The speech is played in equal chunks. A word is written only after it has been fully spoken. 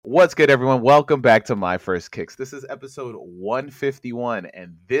What's good, everyone? Welcome back to My First Kicks. This is episode 151,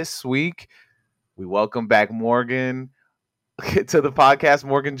 and this week we welcome back Morgan to the podcast.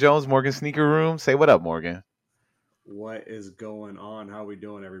 Morgan Jones, Morgan Sneaker Room. Say what up, Morgan. What is going on? How we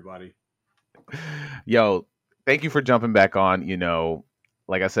doing, everybody? Yo, thank you for jumping back on.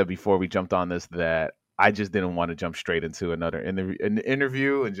 Like I said before we jumped on this, that I just didn't want to jump straight into another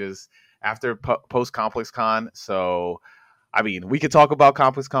interview and just after post Complexcon. So, I mean, we could talk about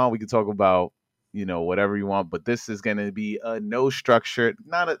Complexcon. We could talk about whatever you want, but this is going to be a no structured,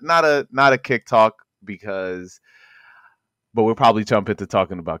 not a kick talk but we'll probably jump into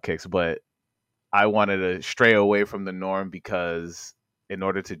talking about kicks. But I wanted to stray away from the norm because in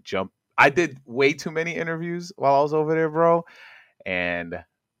order to jump, I did way too many interviews while I was over there, bro, and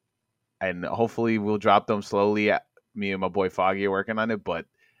hopefully we'll drop them slowly. Me and my boy Foggy are working on it, but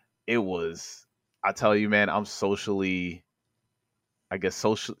it was, I tell you, man, I'm socially, I guess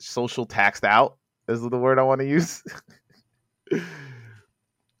social taxed out is the word I want to use.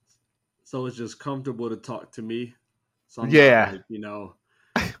 So it's just comfortable to talk to me. So I'm yeah, not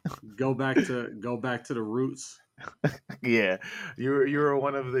like, go back to the roots. Yeah, you're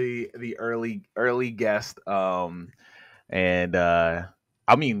one of the early guests. And I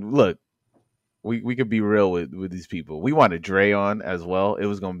mean, look, we could be real with these people. We wanted Dre on as well. It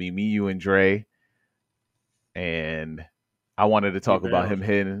was gonna be me, you, and Dre, and I wanted to talk about him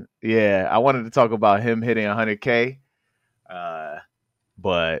hitting. Yeah, I wanted to talk about him hitting 100K.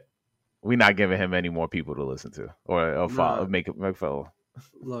 But we're not giving him any more people to listen to or follow, make follow.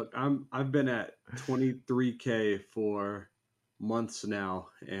 Look, I've been at 23K for months now,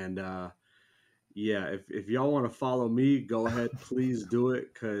 and yeah, if y'all want to follow me, go ahead, please do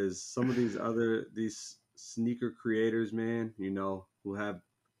it. Because some of these sneaker creators, man, who have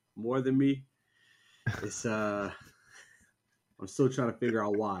more than me, it's I'm still trying to figure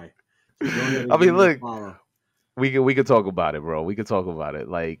out why. So go ahead and I mean, look, follow. we could talk about it, bro. We could talk about it.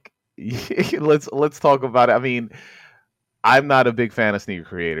 Like, let's talk about it. I mean, I'm not a big fan of sneaker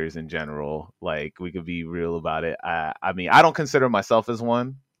creators in general. Like, we could be real about it. I mean, I don't consider myself as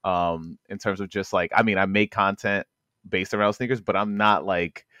one. In terms of just like, I mean, I make content based around sneakers, but I'm not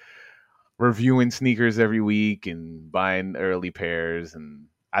like reviewing sneakers every week and buying early pairs. And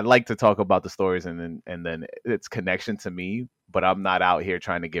I'd like to talk about the stories and then its connection to me, but I'm not out here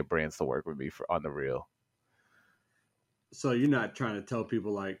trying to get brands to work with me on the real. So you're not trying to tell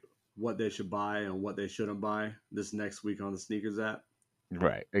people like what they should buy and what they shouldn't buy this next week on the sneakers app?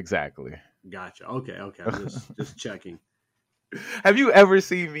 Right, exactly. Gotcha. Okay. I'm just checking. Have you ever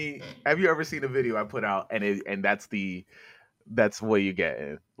seen a video I put out and that's what you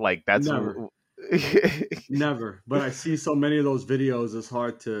get? Like, that's Never. But I see so many of those videos, it's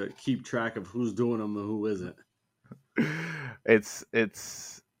hard to keep track of who's doing them and who isn't. It's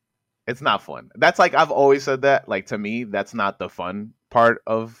not fun. That's like, I've always said that. Like, to me, that's not the fun part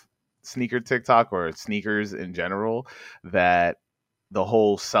of sneaker TikTok or sneakers in general. That the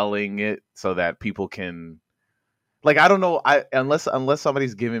whole selling it so that people can, like, I don't know. Unless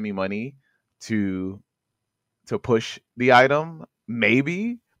somebody's giving me money to push the item,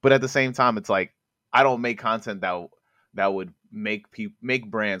 maybe. But at the same time, it's like, I don't make content that would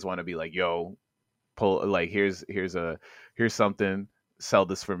make brands want to be like, yo, pull, like, here's something, sell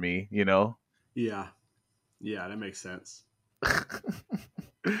this for me, Yeah, that makes sense.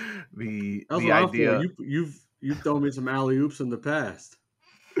 the idea you've thrown me some alley oops in the past.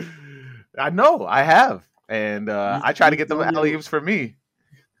 I know I have, and I try to get them alley oops for me.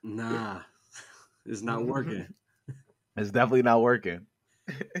 Nah, it's not working. It's definitely not working.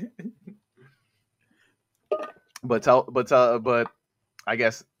 But I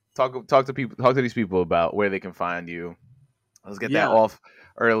guess talk to these people about where they can find you. Let's get that off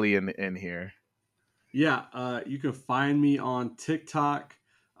early in here. Yeah, you can find me on TikTok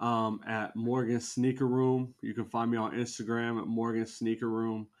at Morgan Sneaker Room. You can find me on Instagram at Morgan Sneaker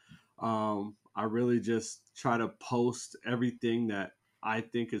Room. I really just try to post everything that I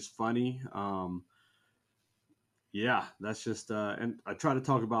think is funny. Yeah, that's just and I try to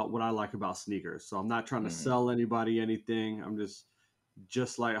talk about what I like about sneakers. So I'm not trying to sell anybody anything. I'm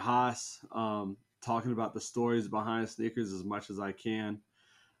just like Haas, talking about the stories behind sneakers as much as I can.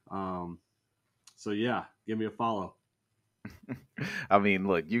 So yeah, give me a follow. I mean,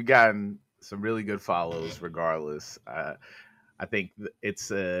 look, you've gotten some really good follows regardless. I think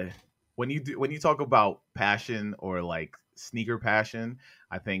it's when you talk about passion or like sneaker passion,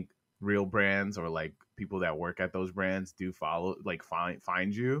 I think real brands or like people that work at those brands do follow, like,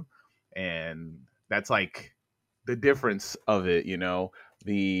 find you, and that's like the difference of it,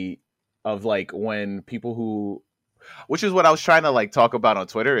 of like when people who which is what I was trying to like talk about on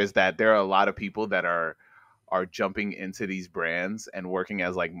Twitter, is that there are a lot of people that are jumping into these brands and working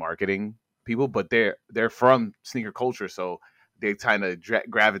as like marketing people, but they're from sneaker culture, so they kind of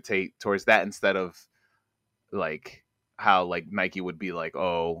gravitate towards that instead of like how like Nike would be like,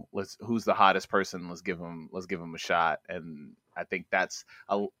 oh, let's who's the hottest person? Let's give him a shot. And I think I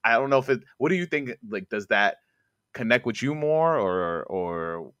don't know if it. What do you think? Like, does that connect with you more,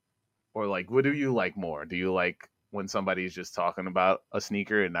 or like what do you like more? Do you like when somebody's just talking about a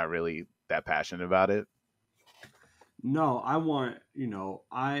sneaker and not really that passionate about it? No, I want,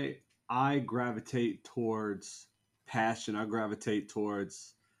 I gravitate towards passion. I gravitate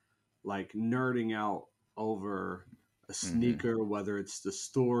towards like nerding out over a Mm-hmm. sneaker, whether it's the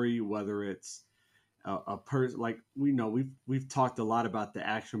story, whether it's a person. Like we know, we've talked a lot about the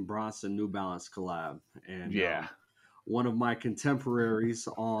Action Bronson New Balance collab, and Yeah. one of my contemporaries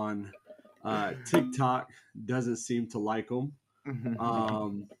on TikTok doesn't seem to like them.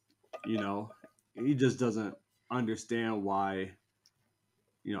 Um, you know, he just doesn't understand why,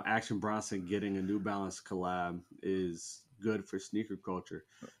 Action Bronson getting a New Balance collab is good for sneaker culture.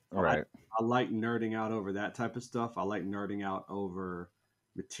 So I, Right. I like nerding out over that type of stuff. I like nerding out over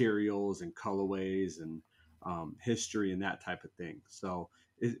materials and colorways and history and that type of thing. So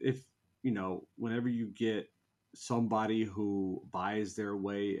if whenever you get somebody who buys their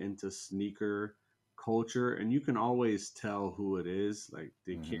way into sneaker culture, and you can always tell who it is, like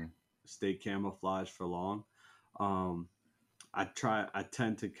they can't Mm-hmm. stay camouflaged for long. Um, I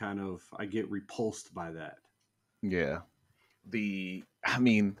tend to I get repulsed by that. Yeah. I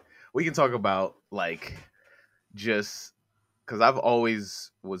mean, we can talk about like just because I've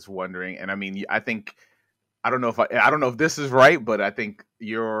always was wondering, and I mean, I don't know if this is right, but I think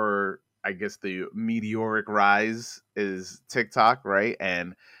I guess the meteoric rise is TikTok, right?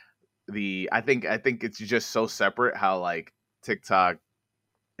 And I think it's just so separate how like TikTok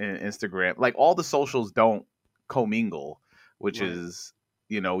and Instagram, like all the socials don't commingle, which Right. is,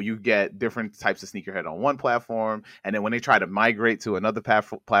 you get different types of sneakerhead on one platform, and then when they try to migrate to another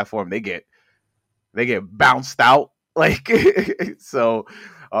platform, they get bounced out. Like, so,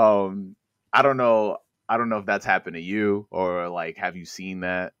 um, I don't know. I don't know if that's happened to you, or like, have you seen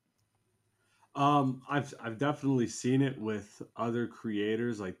that? I've definitely seen it with other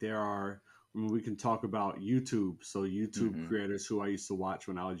creators. Like there are, I mean, we can talk about YouTube. So YouTube Hmm. creators who I used to watch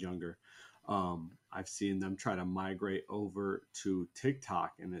when I was younger. I've seen them try to migrate over to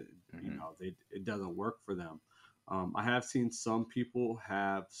TikTok, and Hmm. it doesn't work for them. I have seen some people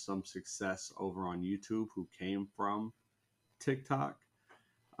have some success over on YouTube who came from TikTok.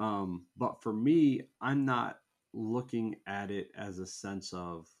 But for me, I'm not looking at it as a sense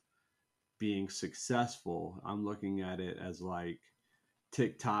of being successful. I'm looking at it as like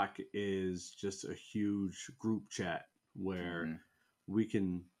TikTok is just a huge group chat where Hmm. we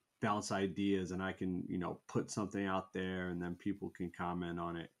can bounce ideas, and I can, put something out there and then people can comment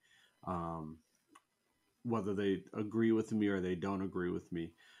on it. Um, Whether they agree with me or they don't agree with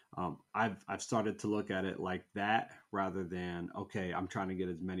me. I've started to look at it like that rather than, okay, I'm trying to get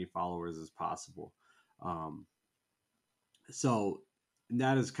as many followers as possible. Um, so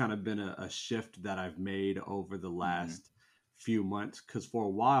that has kind of been a shift that I've made over the Hmm. last few months, because for a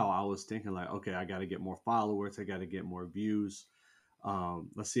while I was thinking like, okay, I got to get more followers, I got to get more views.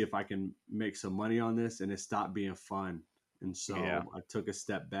 Let's see if I can make some money on this, and it stopped being fun. And Yeah. so I took a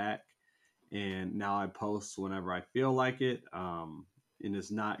step back, and now I post whenever I feel like it. And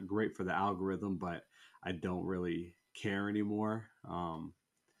it's not great for the algorithm, but I don't really care anymore.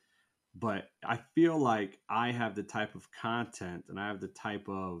 But I feel like I have the type of content and I have the type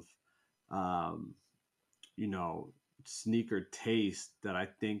of, um, you know, sneaker taste that I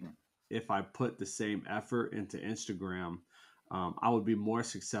think if I put the same effort into Instagram, I would be more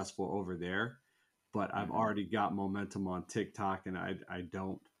successful over there. But I've Hmm. already got momentum on TikTok, and I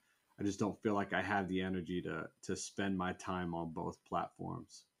just don't feel like I have the energy to spend my time on both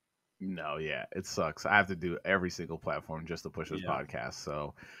platforms. No, yeah, it sucks. I have to do every single platform just to push this Yeah. podcast.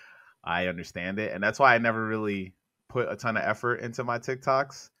 So I understand it. And that's why I never really put a ton of effort into my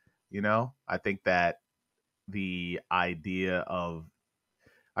TikToks. I think that the idea of,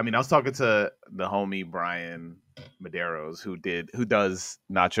 I mean, I was talking to the homie Brian Maderos who does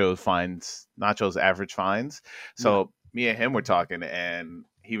Nachos average finds. Yeah. So me and him were talking, and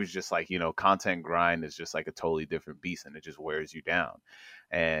he was just like, content grind is just like a totally different beast, and it just wears you down.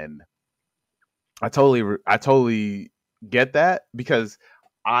 And I totally get that because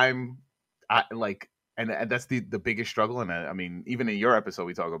I'm I like and that's the biggest struggle. And I mean, even in your episode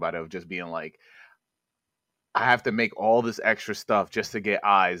we talk about it, of just being like, I have to make all this extra stuff just to get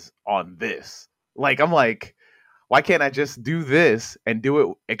eyes on this. Like, I'm like, Why can't I just do this and do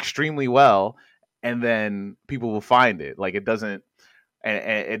it extremely well, and then people will find it? Like, it doesn't, and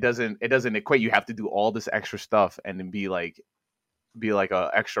it doesn't equate. You have to do all this extra stuff and then be like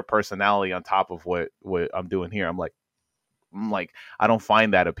a extra personality on top of what I'm doing here. I'm like, I don't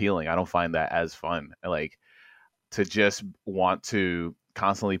find that appealing. I don't find that as fun. Like, to just want to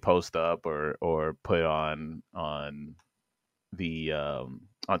constantly post up or put on the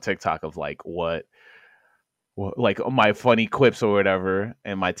on TikTok of like what like my funny clips or whatever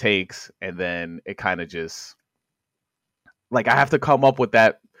and my takes, and then it kind of just like I have to come up with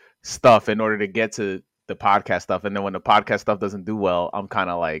that stuff in order to get to the podcast stuff, and then when the podcast stuff doesn't do well, I'm kind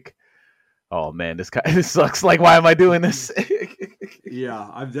of like, oh man, this sucks. Like, why am I doing this? Yeah,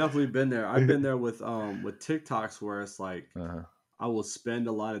 I've definitely been there. I've been there with TikToks where it's like uh-huh. I will spend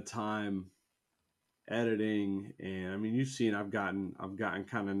a lot of time editing, and I mean you've seen I've gotten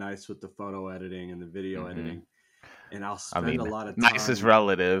kind of nice with the photo editing and the video hmm editing, and I'll I spend a mean, lot of nice is time.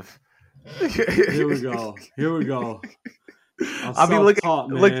 relative. Here we go. Here we go. I'm I mean, self-taught,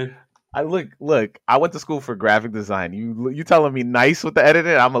 man. look. I went to school for graphic design. You telling me nice with the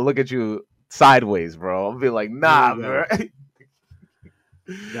editing? I'm gonna look at you sideways, bro. I'll be like, Here we nah, bro. go.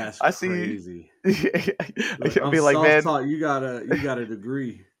 That's I see. crazy. Look, I'll I'm be like, man. self-taught. You got a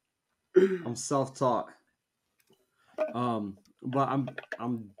degree. I'm self-taught. But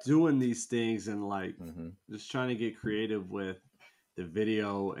I'm doing these things and like hmm just trying to get creative with the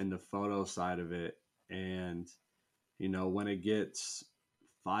video and the photo side of it. And when it gets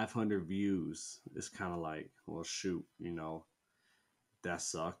 500 views, it's kind of like, well, shoot, that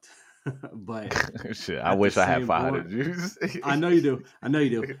sucked. But Shit, I at the wish I had same 500 point, views. I know you do. I know you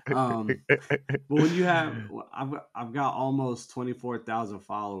do. But when you have, I've got almost 24,000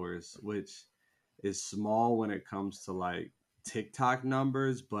 followers, which is small when it comes to like TikTok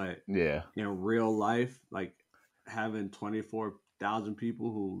numbers, but Yeah. in real life, like having 24,000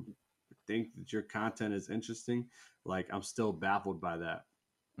 people who think that your content is interesting, like I'm still baffled by that.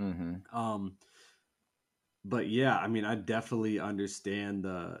 hmm Um, but yeah, I mean, I definitely understand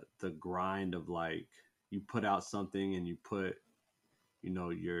the grind of like you put out something and you put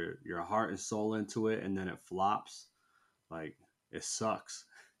your heart and soul into it, and then it flops. Like it sucks.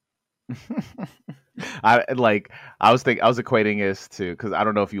 I was equating this to, because I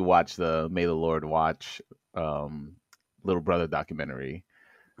don't know if you watch the May the Lord Watch um Little Brother documentary,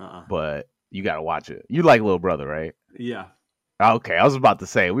 Uh-uh. but you got to watch it. You like Little Brother, right? Yeah, Okay, I was about to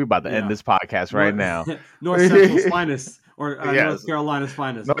say we're about to end yeah. this podcast right North now. North Central's finest, or North Yes, Carolina's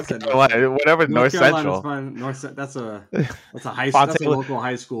finest. I North said North Carolina, Central. whatever, North North Carolina's Central. finest. Fonte, That's a local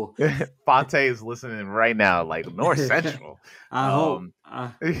high school. Fonte is listening right now, like North Central. I hope. Um,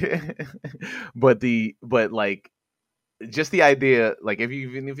 but like just the idea, like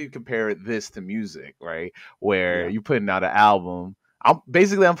even if you compare this to music, right, where Yeah, you putting out an album, I'm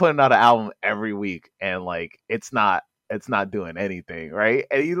putting out an album every week, and like it's not doing anything, right?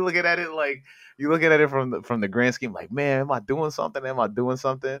 And you looking at it from the grand scheme, like, man, am I doing something? Am I doing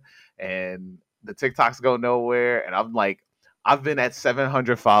something? And the TikToks go nowhere, and I'm like, I've been at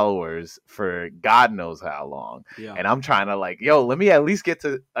 700 followers for God knows how long, yeah, and I'm trying to like, yo, let me at least get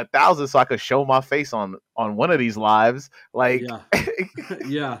to 1,000 so I could show my face on one of these lives. Like, yeah,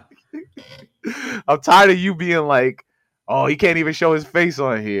 yeah. I'm tired of you being like, oh, he can't even show his face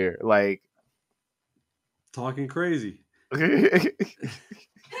on here. Like, Talking crazy.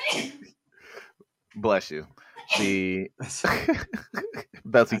 bless you. The That's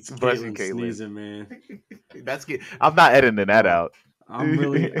that's bless you, Caitlin Caitlin. sneezing, man. That's good. I'm not editing that Uh, out. I'm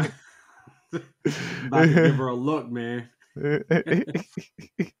really about to give her a look, man.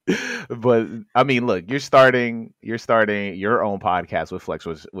 But I mean, look, you're starting your own podcast with Flex,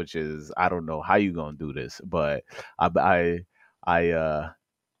 which is, I don't know how you gonna do this, but I I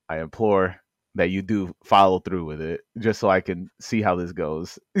I implore that you do follow through with it, just so I can see how this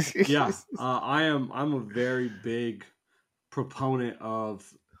goes. Yeah, I'm a very big proponent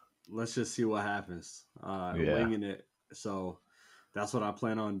of let's just see what happens, Yeah. winging it. So that's what I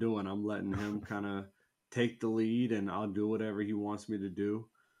plan on doing. I'm letting him kind of take the lead, and I'll do whatever he wants me to do.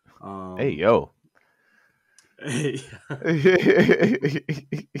 Hey, Um, yo.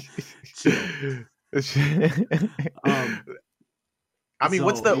 chill. Um, I mean,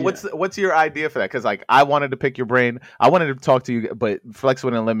 so yeah, what's your idea for that? Because like I wanted to pick your brain, I wanted to talk to you, but Flex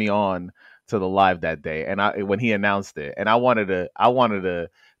wouldn't let me on to the live that day, and I when he announced it, and I wanted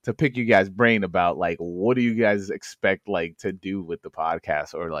to pick you guys' brain about like what do you guys expect like to do with the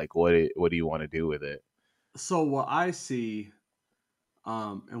podcast, or like what do you want to do with it? so what I see,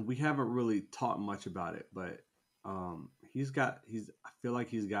 and we haven't really talked much about it, but I feel like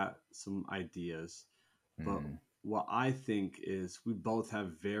he's got some ideas, but Mm. what I think is we both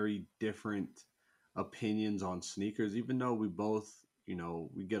have very different opinions on sneakers, even though we both,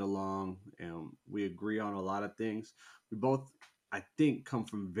 we get along and we agree on a lot of things. We both, I think, come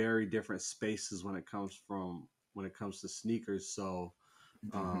from very different spaces when it comes to sneakers. So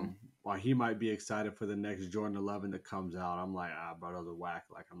Hmm. while he might be excited for the next Jordan 11 that comes out, I'm like, bro, those are whack.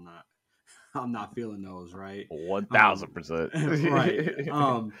 Like I'm not feeling those, right? One Um, thousand percent. right.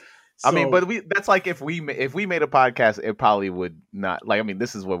 I mean, So but that's like if we made a podcast, it probably would not like. I mean,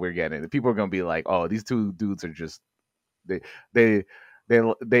 this is what we're getting. People are gonna be like, "Oh, these two dudes are just they they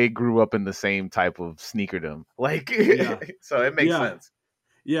they grew up in the same type of sneakerdom." Like, yeah, so it makes yeah, sense.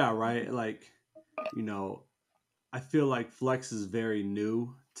 yeah, right. Like, you know, I feel like Flex is very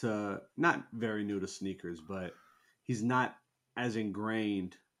new to not very new to sneakers, but he's not as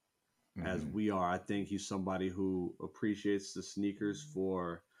ingrained as Hmm. we are. I think he's somebody who appreciates the sneakers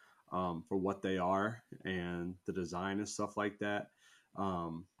for what they are and the design and stuff like that.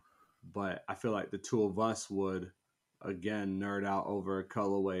 Um, but I feel like the two of us would again nerd out over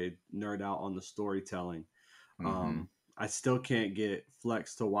colorway, nerd out on the storytelling. Hmm. Um, I still can't get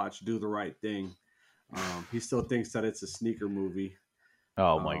Flex to watch Do the Right Thing. He still thinks that it's a sneaker movie.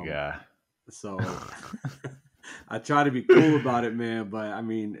 Oh my Um, god. so I try to be cool about it, man. But I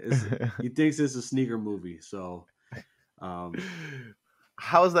mean, he thinks it's a sneaker movie. So um,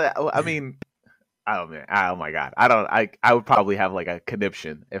 How's that? I mean, oh man, oh my god, I don't. I would probably have like a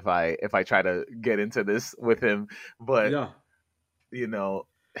conniption if I try to get into this with him. But yeah, you know,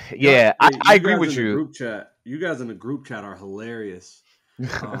 yeah. yeah, Hey, I agree with you. you guys in the group chat are hilarious.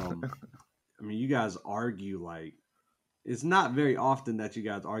 Um, I mean, you guys argue like it's not very often that you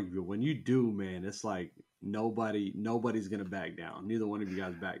guys argue, but when you do, man, it's like nobody's gonna back down. Neither one of you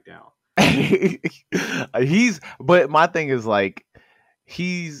guys back down. But my thing is like,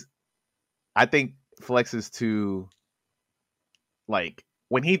 he's. I think Flex is too like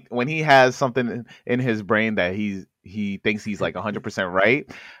when he has something in his brain that he thinks he's like 100% right,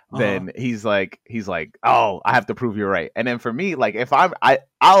 Uh huh. then he's like, oh, I have to prove you're right. And then for me, like if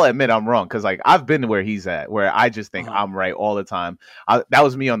I'll admit I'm wrong, because like I've been where he's at, where I just Uh think huh. I'm right all the time. That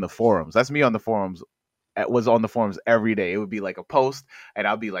was me on the forums. That's me on the forums. It was on the forums every day. It would be like a post, and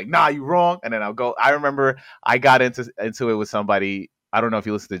I'll be like, "Nah, you wrong," and then I'll go. I remember I got into it with somebody. I don't know if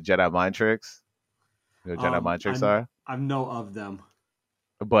you listen to Jedi Mind Tricks. You know what Jedi Mind Tricks are? I know of them.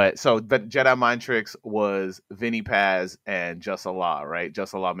 But so the Jedi Mind Tricks was Vinny Paz and Just Allah, right?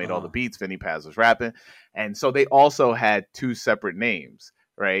 Just Allah made all the Uh beats. Vinny Paz was rapping, and so they also had two separate names,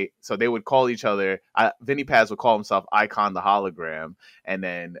 right? So they would call each other. Vinny Paz would call himself Icon the Hologram, and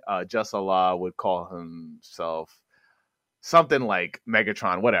then Just Allah would call himself something like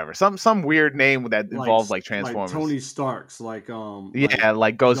Megatron, whatever, some weird name that like involved like like Transformers. Tony Stark's, like Yeah,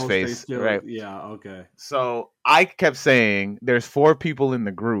 like Ghostface Ghostface, Killer. right? Yeah. Okay. So I kept saying there's four people in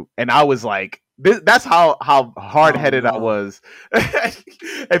the group, and I was like, that's how hard Oh headed I no. was,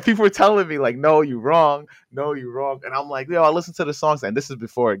 and people were telling me like, no, you wrong, no, you wrong, and I'm like, yo, I listened to the songs, and this is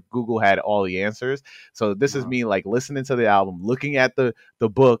before Google had all the answers, so this is Uh, me like listening to the album, looking at the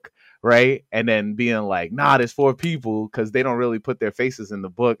book, right, and then being like, nah, there's four people because they don't really put their faces in the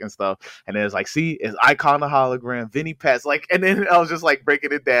book and stuff, and then it's like, see, it's Icon the Hologram, Vinny Pets, like, and then I was just like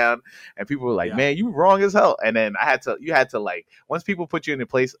breaking it down, and people were like, yeah. "Man, you wrong as hell." And then you had to like, once people put you in your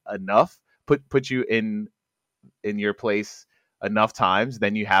place enough, put you in your place enough times,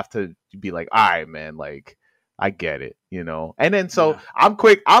 then you have to be like, "All right, man, like I get it, you know." And then so Yeah.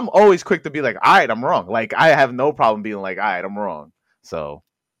 I'm always quick to be like, "All right, I'm wrong." Like I have no problem being like, "All right, I'm wrong." So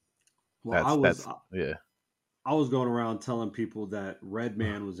Well, that's yeah. I was going around telling people that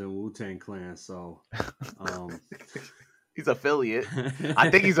Redman was in Wu Tang Clan. So, um, He's affiliate. I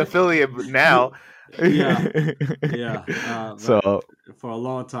think he's affiliate now. yeah, yeah. But So for a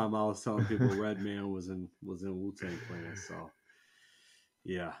long time, I was telling people Redman was in Wu Tang Clan. So,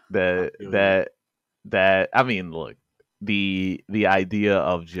 yeah, I that feel you. that that I mean, look, the idea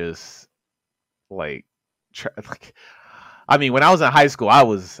of just like, like, I mean, when I was in high school, I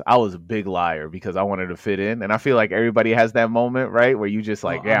was a big liar because I wanted to fit in, and I feel like everybody has that moment, right, where you just Oh,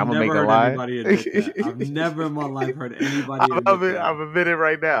 like, yeah, I've I'm gonna never make a heard lie. anybody admit that. I've never in my life heard anybody admit that. I'm admitting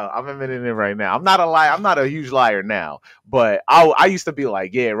right now. I'm admitting it right now. I'm not a liar. I'm not a huge liar now, but I used to be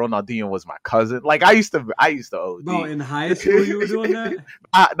like, yeah, Ronaldinho was my cousin. Like I used to Bro, OD. in high school, you were doing that?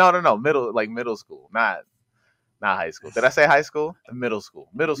 No, middle school, not high school. Did I say high school? Middle school.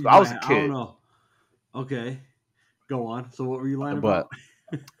 Middle You school. I might was a I don't kid, know. Okay, go on. So, what were you lying but about?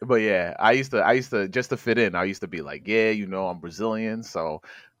 yeah, I used to just to fit in. I used to be like, yeah, you know, I'm Brazilian, so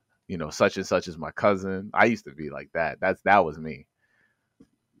you know, such and such is my cousin. I used to be like that. That was me.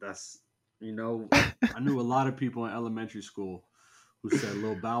 That's You know, I knew a lot of people in elementary school who said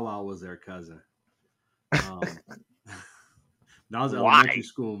Lil Bow Wow was their cousin. Um, that was elementary Why?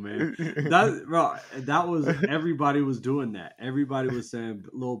 school, man. That bro, that was everybody was doing that. Everybody was saying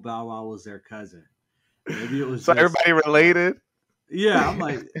Lil Bow Wow was their cousin. Maybe it was So just, everybody related? yeah. I'm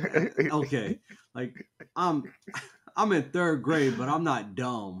like, okay, like I'm I'm in third grade, but I'm not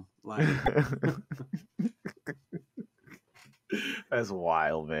dumb. Like, That's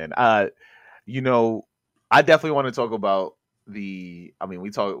wild, man. You know, I definitely want to talk about the. I mean,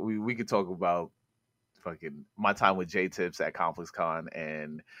 we could talk about fucking my time with J Tips at Complexcon,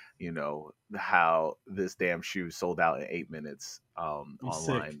 and you know how this damn shoe sold out in 8 minutes I'm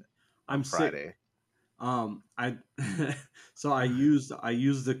sick. online on I'm sick. Friday. I so I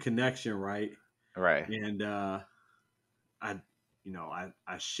used the connection, right, Right. and I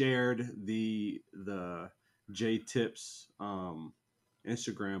I shared the J Tips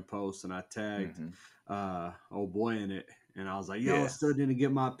Instagram post, and I tagged Hmm. old boy in it, and I was like, yo, I Yeah. still didn't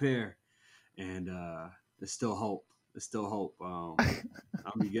get my pair, and it's still hope. It's still hope.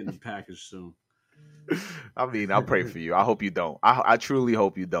 I'll be getting the package soon. I mean, I'll pray for you. I hope you don't. I truly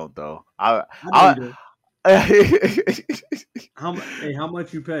hope you don't, though. I know you I do. How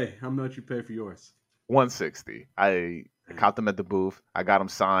much you pay? How much you pay for yours? 160. I Dang. caught them at the booth. I got them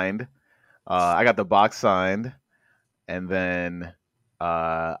signed. I got the box signed, and then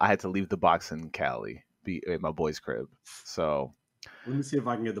I had to leave the box in Cali, be at my boy's crib. So Let me see if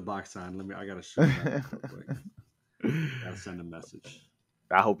I can get the box signed. I gotta shoot him back real quick. Gotta send a message.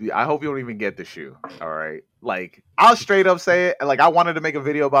 I hope you don't even get the shoe. All right. Like I'll straight up say it. Like I wanted to make a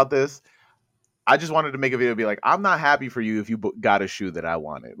video about this. I just wanted to make a video be like, I'm not happy for you if you got a shoe that I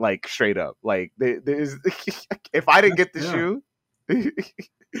wanted. Like straight up. Like there's if I didn't That's get the fair. shoe.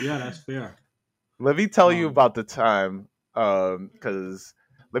 Yeah, that's fair. Let me tell you Um, about the time. Because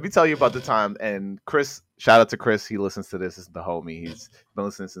let me tell you about the time. And Chris, shout out to Chris. He listens to this. This is the homie. He's been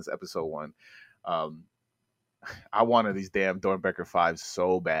listening since episode 1. Um, I wanted these damn Dornbecker 5s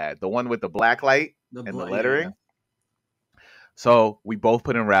so bad. The one with the black light and the yeah. lettering. So we both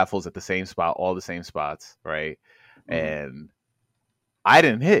put in raffles at the same spot, all the same spots, right? Hmm. And I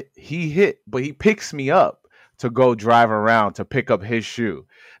didn't hit. He hit, but he picks me up to go drive around to pick up his shoe.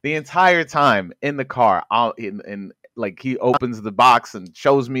 The entire time in the car, in like he opens the box and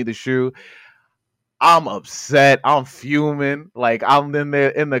shows me the shoe. I'm upset. I'm fuming. Like I'm in there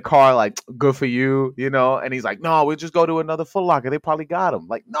in the car, like good for you, you know. And he's like, "No, we'll just go to another Foot Locker. They probably got him."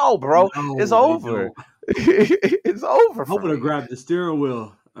 Like, no, bro, it's No, they over. don't. It's over I for would have me. grabbed the steering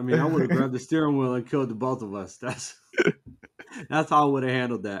wheel. I mean, I would have grabbed the steering wheel and killed the both of us. That's how I would have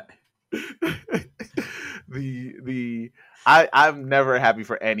handled that. the I'm never happy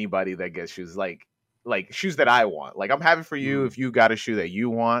for anybody that gets shoes like shoes that I want. Like I'm happy for you Mm-hmm. if you got a shoe that you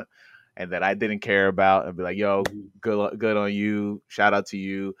want and that I didn't care about and be like, yo, Mm-hmm. good on you, shout out to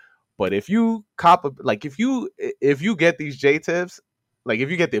you. But if you cop like if you get these J tips, like if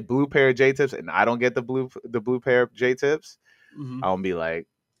you get the blue pair of J tips and I don't get the blue pair of J tips, Mm-hmm. I'll be like,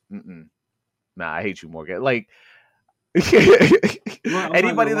 mm-mm, nah, I hate you, Morgan. Like Look, I'm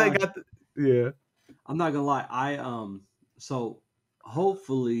not gonna anybody that lie. got yeah. I'm not gonna lie. So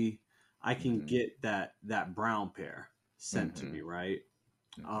hopefully I can Hmm. get that brown pair sent to Hmm. me, right?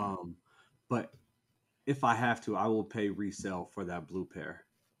 Hmm. Um, but if I have to, I will pay resale for that blue pair.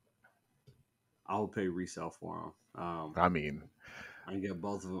 I will pay resale for them. I mean, I can get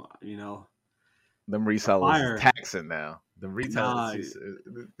both of them. them The resellers is fire. taxing now. Them retailers, Nah,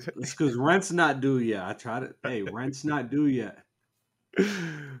 it's because rent's not due yet. I try to. Hey, rent's not due yet.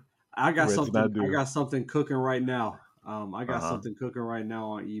 I got rent's something. not I due. got something cooking right now. I Uh got huh. something cooking right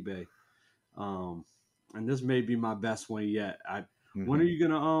now on eBay. Um, and this may be my best one yet. When are Hmm. you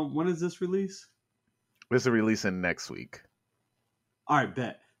gonna when is this release? This is releasing next week. All right,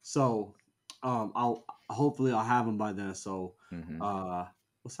 bet. So I'll hopefully I'll have them by then. So Hmm. uh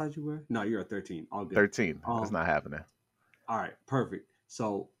what size you wear? No, you're a 13. All good. 13. It's Um not happening. all right, perfect.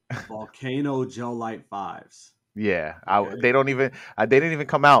 So volcano gel light fives. Yeah, Okay. they don't even they didn't even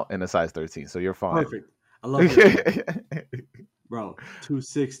come out in a size 13, so you're fine. Perfect. I love hearing that. Bro,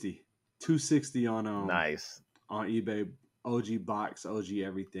 260. 260 Nice. on eBay, OG box, OG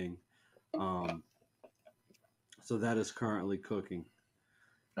everything. Um so that is currently cooking.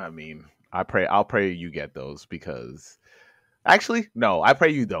 I mean, I'll pray you get those because actually, no, I pray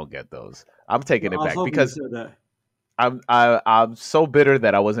you don't get those. I'm taking Well, it I was back hoping you because said that. I'm so bitter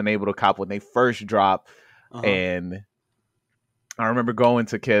that I wasn't able to cop when they first dropped, Uh-huh. and I remember going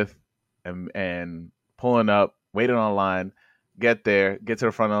to Kith and pulling up, waiting on line, get there, get to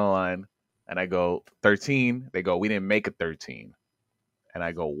the front of the line, and I go 13. They go, we didn't make a 13, and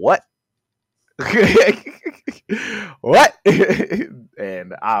I go what? What?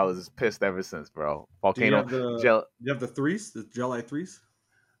 And I was pissed ever since, bro. Do you Volcano have the gel. threes, the gel light threes?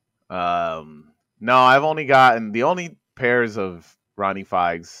 No, I've only gotten the only pairs of Ronnie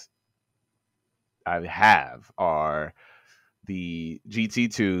Figs I have are the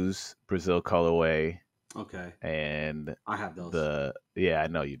GT2s Brazil colorway Okay, and I have those. the yeah, I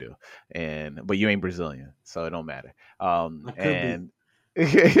know you do. And but you ain't Brazilian, so it don't matter. I could be. And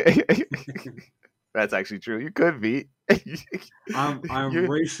that's actually true. You could be. I'm you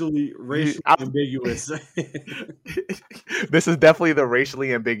racially I'm, ambiguous. this is definitely the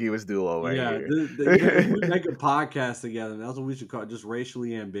racially ambiguous duo right Yeah, here. if we make a podcast together, that's what we should call it, just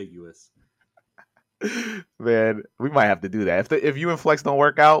racially ambiguous. Man, we might have to do that. If you and Flex don't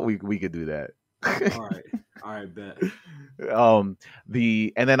work out, we could do that. All right, bet. And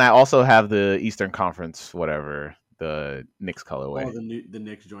then I also have the Eastern Conference, whatever, the Knicks Oh, colorway. the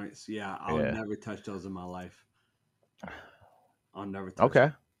Knicks joints. Yeah, I'll Yeah. never touch those in my life. I'll never touch Okay.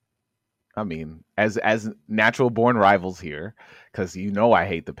 them. I mean, as natural born rivals here, because you know I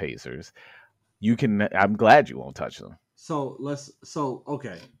hate the Pacers. You can. I'm glad you won't touch them. So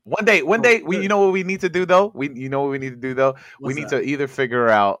okay. One day, So you know what we need to do though. You know what we need to do though. We what's need that? to either figure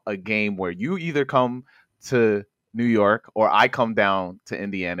out a game where you either come to New York or I come down to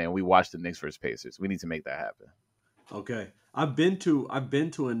Indiana and we watch the Knicks versus Pacers. We need to make that happen. Okay. I've been to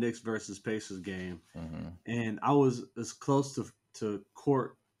a Knicks versus Pacers game, Mm-hmm. and I was as close to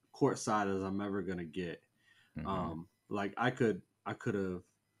court side as I'm ever gonna get. Mm-hmm. Like I could have.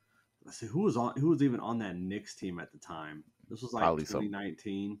 Let's see who was even on that Knicks team at the time. This was like Probably some.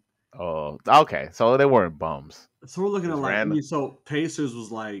 2019. Oh, okay. So they weren't bums. So we're looking It at was like, I random. mean, so Pacers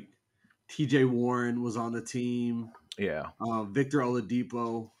was like T.J. Warren was on the team. Yeah. Victor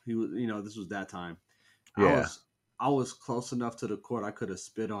Oladipo, he was, this was that time. I Yeah. was I was close enough to the court I could have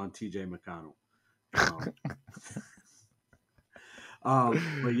spit on T.J. McConnell. Um,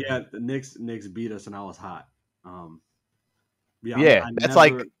 but yeah, the Knicks beat us, and I was hot. Um, yeah, Yeah. That's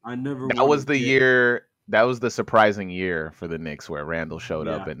like I never that want to was the get. year. That was the surprising year for the Knicks where Randall showed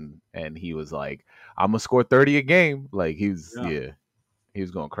up Yeah, and he was like, "I'm gonna score 30 a game." Like yeah. he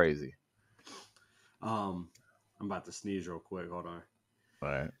was going crazy. Um, I'm about to sneeze real quick. Hold on. All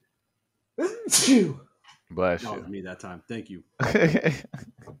right. Phew. Bless That you. was me that time. Thank you.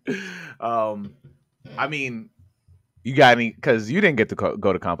 um, I mean, you got any? Because you didn't get to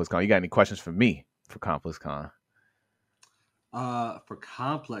go to Complexcon. You got any questions for me for Complexcon? For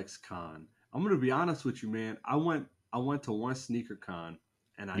Complexcon, I'm gonna be honest with you, man. I went to one sneaker con,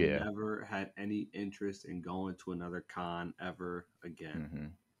 and I Yeah. never had any interest in going to another con ever again. Hmm.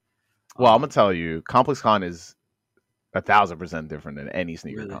 Well, I'm Um, gonna tell you, ComplexCon is 1,000% different than any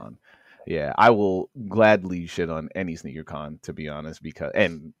sneaker really, con. Yeah, I will gladly shit on any sneaker con to be honest, because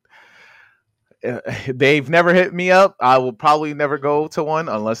they've never hit me up. I will probably never go to one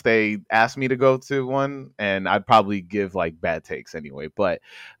unless they ask me to go to one, and I'd probably give like bad takes anyway. But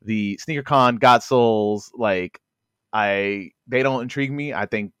the sneaker con, God Souls, like they don't intrigue me. I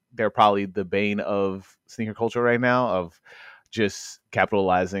think they're probably the bane of sneaker culture right now, of just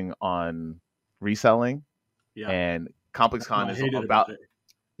capitalizing on reselling. yeah, And that's what ComplexCon I is hated about about it.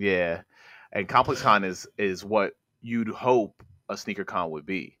 yeah, and ComplexCon is what you'd hope a sneaker con would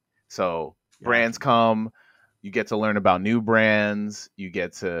be. So brands Gotcha. come, you get to learn about new brands, you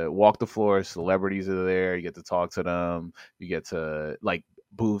get to walk the floor, celebrities are there, you get to talk to them, you get to like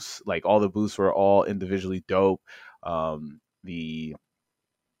booths, like all the booths were all individually dope. The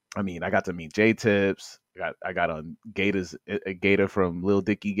I mean, I got to meet J Tips. I got on Gata's Gata from Lil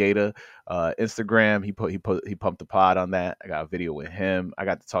Dicky Gata Instagram. He pumped the pod on that. I got a video with him. I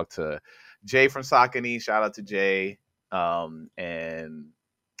got to talk to Jay from Saucony. Shout out to Jay. And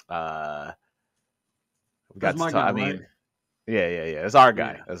we That's got to my talk. guy, I right? mean, yeah. That's our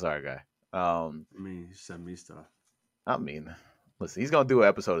guy. Yeah. That's our guy. Um, I mean, he sent me stuff. I mean, listen, he's gonna do an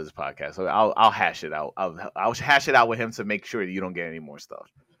episode of this podcast, so I'll hash it out. I'll hash it out with him to make sure that you don't get any more stuff.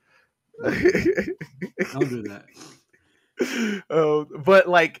 Don't do that. Don't do that. But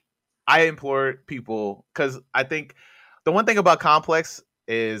like, I implore people because I think the one thing about Complex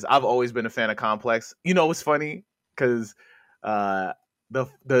is I've always been a fan of Complex. You know, it's funny because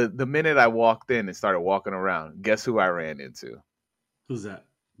the minute I walked in and started walking around, guess who I ran into? Who's that?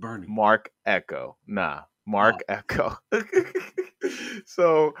 Bernie. Mark Echo. Nah, Oh, Mark Echo.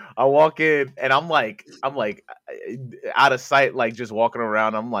 So I walk in and I'm like out of sight, like just walking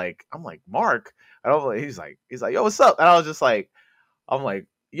around. I'm like Mark. And I'm like, he's like, yo, what's up? And I was just like, I'm like,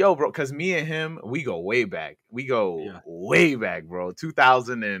 yo, bro, because me and him, we go way back. We go yeah. way back, bro.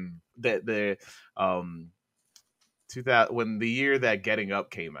 2000 and the 2000 when the year that Getting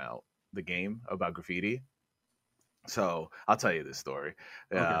Up came out. the game about graffiti. So I'll tell you this story.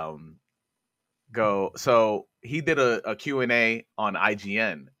 Okay. Um, go. So he did a Q&A on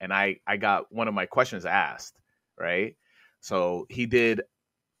IGN, and I got one of my questions asked. Right. So he did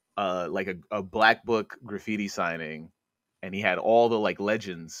like a black book graffiti signing, and he had all the like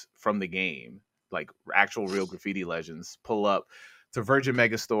legends from the game, like actual real graffiti legends, pull up to Virgin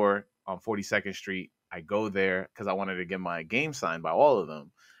Megastore on 42nd Street. I go there because I wanted to get my game signed by all of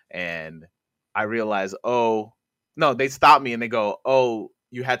them, and I realized, oh no, they stopped me and they go, oh,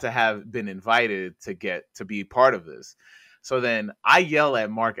 you had to have been invited to get to be part of this. So then I yell at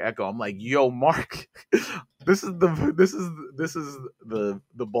Mark Echo. I'm like, "Yo, Mark, this is the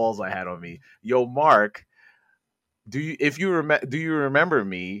balls I had on me. Yo, Mark, do you remember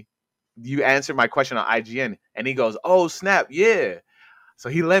me? You answered my question on IGN." And he goes, "Oh snap, yeah." So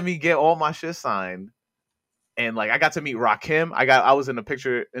he let me get all my shit signed, and like I got to meet Rakim. I was in a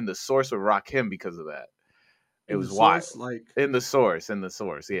picture in the source with Rakim because of that. It In the was wild. source, like In the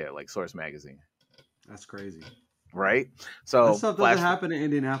source, yeah, like Source Magazine, that's crazy. right? That So stuff doesn't happen in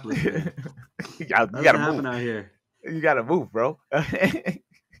Indianapolis, man. you That gotta doesn't move. happen out here. You gotta move, bro.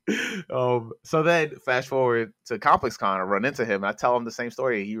 So then fast forward to Complexcon, I run into him and I tell him the same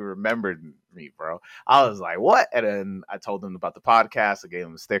story. He remembered me, bro. I was like, what? And then I told him about the podcast. I gave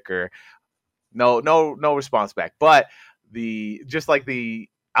him a sticker. No response back. But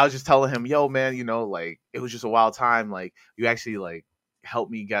I was just telling him, yo, man, like it was just a wild time. Like you actually like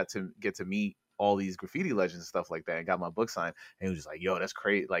helped me get to meet all these graffiti legends and stuff like that, and got my book signed. And he was just like, yo, that's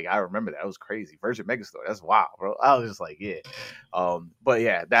crazy. Like I remember that. It was crazy. Virgin Megastore. That's wild, bro. I was just like, yeah. But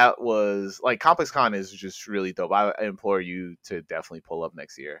yeah, that was like ComplexCon is just really dope. I implore you to definitely pull up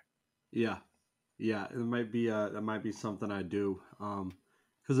next year. Yeah, yeah. It might be that might be something I do.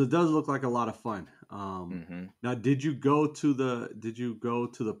 Because it does look like a lot of fun. Hmm. Now, did you go to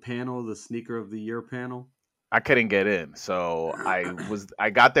the panel, the Sneaker of the Year panel? I couldn't get in, so I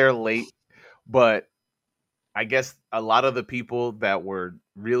got there late, but I guess a lot of the people that were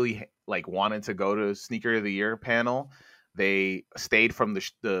really like wanting to go to Sneaker of the Year panel, they stayed from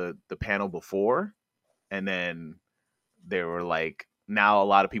the panel before, and then they were like, now a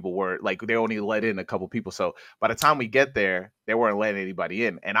lot of people were like, they only let in a couple people. So by the time we get there, they weren't letting anybody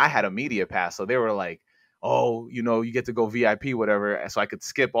in, and I had a media pass, so they were like, oh, you get to go VIP, whatever. So I could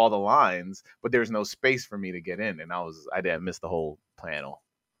skip all the lines, but there's no space for me to get in, and I didn't miss the whole panel.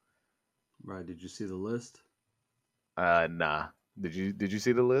 Right. Did you see the list? Nah. Did you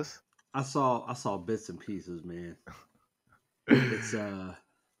see the list? I saw bits and pieces, man. It's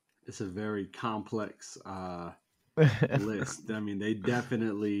it's a very complex list. I mean, they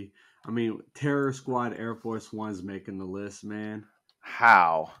definitely. I mean, Terror Squad Air Force One's making the list, man.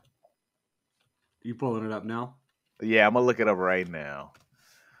 How? You pulling it up now? Yeah, I'm gonna look it up right now.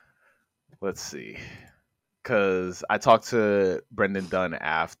 Let's see, because I talked to Brendan Dunn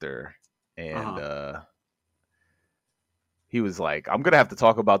after, Uh and huh. he was like, "I'm gonna have to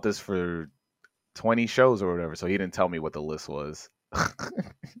talk about this for 20 shows or whatever." So he didn't tell me what the list was.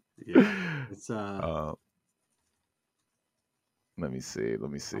 Yeah. It's uh, Let me see.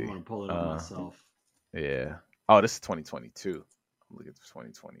 Let me I'm see. gonna pull it up Uh, myself. yeah. Oh, this is 2022. I'm looking at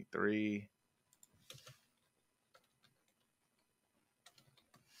 2023.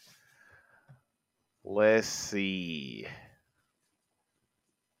 Let's see.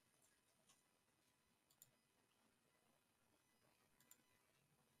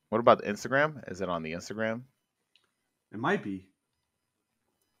 What about the Instagram? Is it on the Instagram? It might be.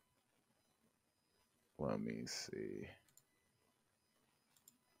 Let me see.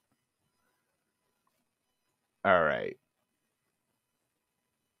 All right.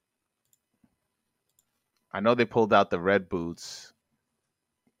 I know they pulled out the red boots,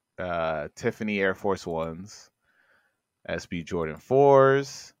 Tiffany Air Force Ones, SB Jordan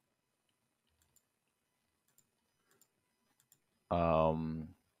 4s. Um,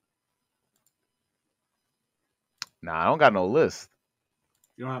 I don't got no list.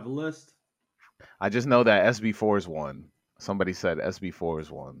 You don't have a list? I just know that SB4s won. Somebody said SB4s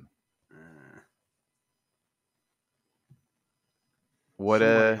won. Uh, What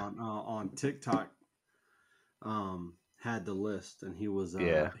somebody on TikTok had the list, and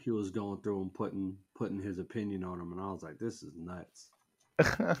yeah. he was going through and putting his opinion on them, and I was like, this is nuts.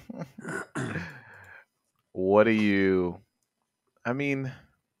 What do you I mean,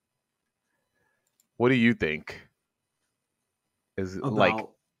 what do you think is like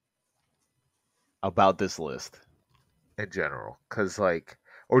About about this list in general? Cuz like,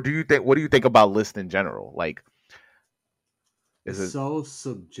 or do you think what do you think about list in general? Like, is it's it so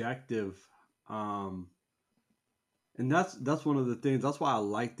subjective, um And that's one of the things. That's why I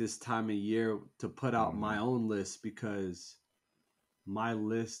like this time of year to put out my Hmm. own list, because my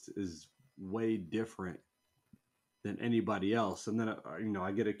list is way different than anybody else. And then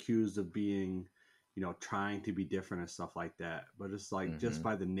I get accused of being, trying to be different and stuff like that. But it's like, just Hmm.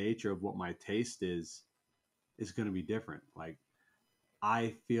 by the nature of what my taste is, it's going to be different. Like,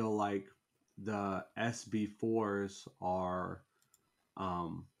 I feel like the SB4s are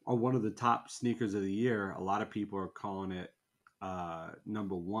one of the top sneakers of the year. A lot of people are calling it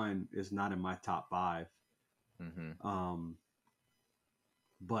number one. Is not in my top five. Hmm. Um,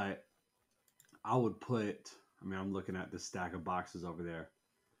 but I would put. I mean, I'm looking at the stack of boxes over there.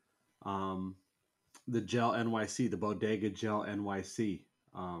 Um, the Gel NYC, the Bodega Gel NYC.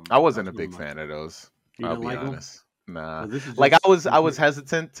 I wasn't That's a one of big my. fan of those. You I'll didn't be like them? honest. Nah. Well, this is Like I just was in I was case.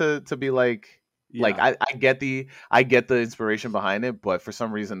 hesitant to be like Yeah, I get the inspiration behind it, but for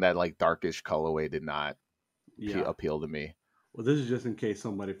some reason that like darkish colorway did not yeah. appeal to me. Well, this is just in case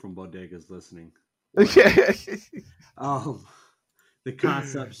somebody from Bodega is listening or not. Um, the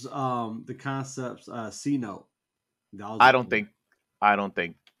concepts C note. That was I a don't pair. think I don't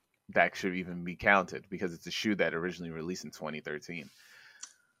think that should even be counted because it's a shoe that originally released in 2013.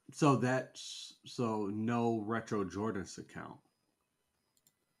 So no retro Jordans account.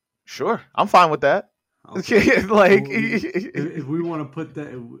 Sure, I'm fine with that. Okay. Like Well, if we want to put that,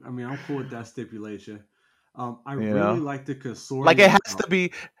 I mean, I'm cool with that stipulation. I you really know, like the like it consortium has to count.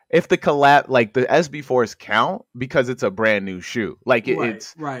 be if the collab like the SB4s count because it's a brand new shoe. Like Right,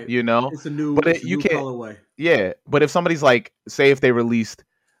 it's right. you know, It's a new but it's a you new can't. colorway. Yeah, but if somebody's like, say, if they released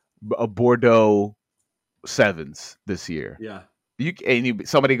a Bordeaux sevens this year, Yeah.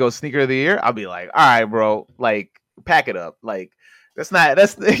 somebody goes sneaker of the year, I'll be like, all right, bro, like pack it up. Like that's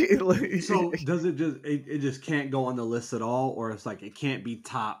So does it just can't go on the list at all, or it's like it can't be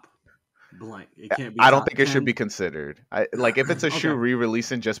top blank. It can't be I don't top think it should 10. be considered. I like if it's a shoe Okay.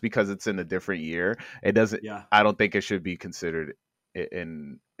 re-releasing just because it's in a different year, it doesn't. Yeah. I don't think it should be considered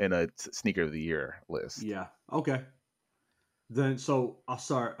in a sneaker of the year list. Yeah. Okay. Then so I'll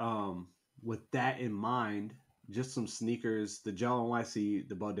start with that in mind. Just some sneakers, the Gel NYC,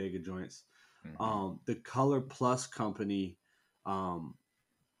 the Bodega joints, Hmm. the Color Plus company. Um,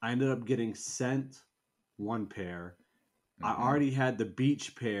 I ended up getting sent one pair. I Hmm. already had the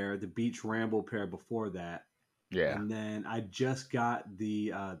Beach pair, the Beach Ramble pair before that, Yeah, and then I just got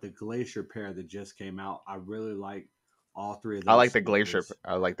the Glacier pair that just came out. I really like all three of I those like the glacier. sneakers.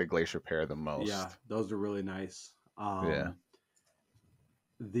 I like the glacier pair the Yeah, most. those are really nice. Yeah.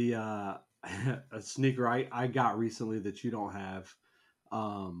 The a sneaker I got recently that you don't have,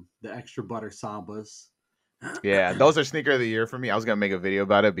 the Extra Butter Sambas. Yeah, those are sneaker of the year for me. I was gonna make a video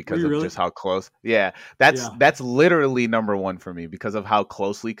about it Were because you of really? just how close. Yeah, that's Yeah, that's literally number one for me because of how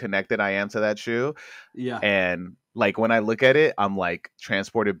closely connected I am to that shoe. yeah, And like when I look at it, I'm like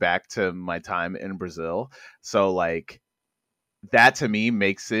transported back to my time in Brazil. So like that to me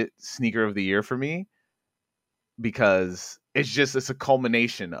makes it sneaker of the year for me because it's a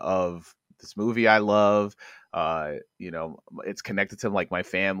culmination of this movie I love. It's connected to like my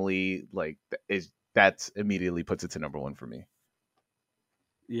family. Like is that immediately puts it to number one for me.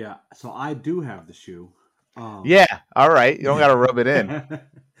 yeah. So I do have the shoe. Um, Yeah. All right. You don't got to rub it in.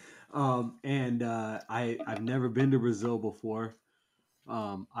 and I've never been to Brazil before.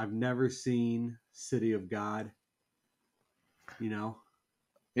 I've never seen City of God. You know,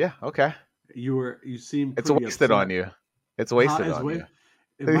 Yeah. Okay. you seem It's pretty wasted on upset. you. It's How wasted as on way you.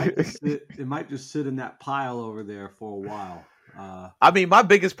 it might just sit. It might just sit in that pile over there for a while. I mean, my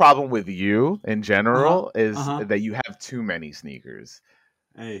biggest problem with you in Uh huh. general Uh is huh. that you have too many sneakers.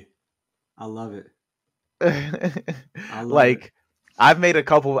 Hey, I love it. I love it. Like I've made a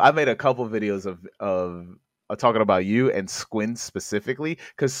couple videos of talking about you and Squin specifically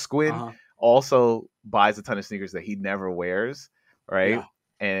because Uh Squin huh. also buys a ton of sneakers that he never wears, right? Yeah.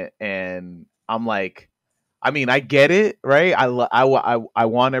 And I'm like, I mean, I get it, right? I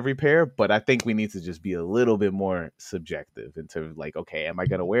want every pair, but I think we need to just be a little bit more subjective into like, okay, am I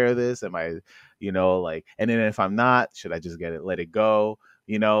gonna wear this? Am I, like, and then if I'm not, should I just let it go?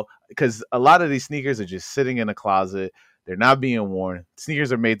 Because a lot of these sneakers are just sitting in a closet. They're not being worn.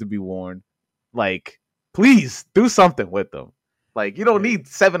 Sneakers are made to be worn. Like, please do something with them. Like, you don't Hey, need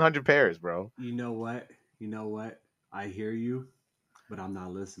 700 pairs, bro. you know what? You know what? I hear you, but I'm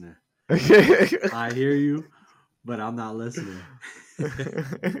not listening. I hear you, but I'm not listening.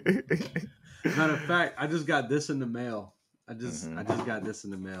 Matter of fact, I just got this in the mail. I Hmm. just got this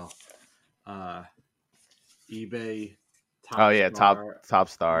in the mail. Uh, eBay Oh Top yeah, Star. top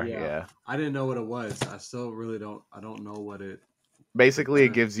star. Yeah, Yeah. I didn't know what it was. I still really don't. I don't know what it. But Basically, it then,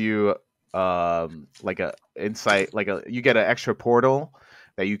 gives you. like a insight, like a you get an extra portal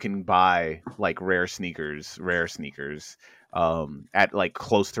that you can buy like rare sneakers, at like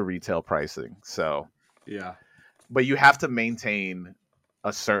close to retail pricing. So, Yeah. but you have to maintain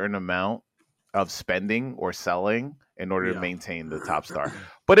a certain amount of spending or selling in order to Yeah. maintain the top star.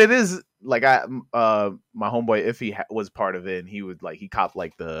 But it is like my homeboy Iffy was part of it, and he would like he copped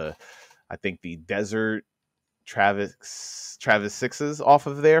like the I think the desert Travis sixes off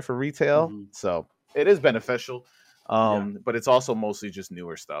of there for retail. Hmm. So it is beneficial. Yeah. But it's also mostly just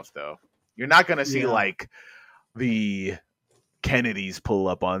newer stuff though. You're not gonna see Yeah. like the Kennedys pull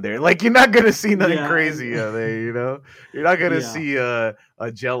up on there. Like you're not gonna see nothing Yeah. crazy on there, you know. You're not gonna Yeah. see a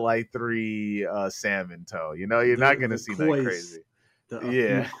Gel Light 3 salmon toe. You know, you're not gonna The see nothing kois, crazy. a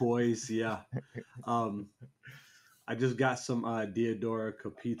few Yeah. kois. Yeah. Um, I just got some Diodora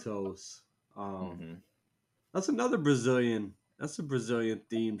Capitos. Um, Hmm. that's another Brazilian. That's a Brazilian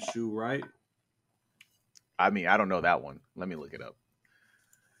themed shoe, right? I mean, I don't know that one. Let me look it up.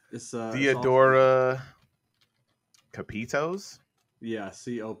 It's also Diodora Capitos. yeah,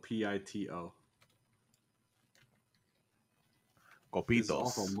 Copito. It's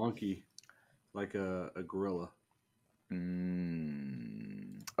also Copitos. monkey, like a gorilla.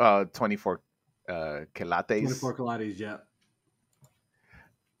 24 quilates. 24 Pilates, yeah.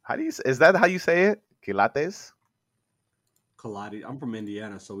 How do you is that how you say it? Quilates? Pilates. I'm from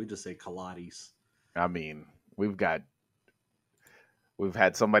Indiana, so we just say Pilates. I mean, we've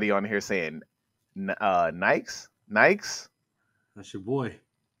had somebody on here saying Nikes. Nikes? That's your boy.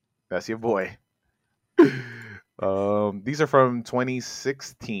 That's your boy. These are from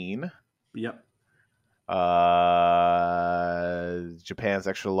 2016. Yep. Japan's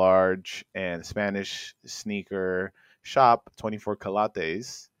extra large and Spanish sneaker shop 24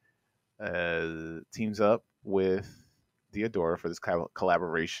 Calates teams up with Diodora for this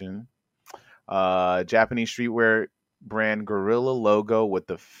collaboration. Japanese streetwear brand Gorilla logo with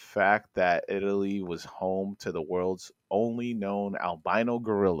the fact that Italy was home to the world's only known albino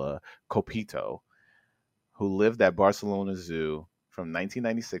gorilla, Copito, who lived at Barcelona Zoo from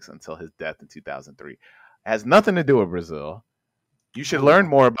 1996 until his death in 2003. It has nothing to do with Brazil. You should Oh learn no,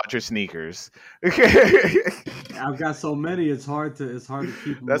 more about your sneakers. I've got so many. It's hard to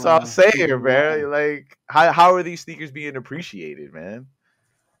That's all I'm saying, keep them man. alive. Like, how are these sneakers being appreciated, man?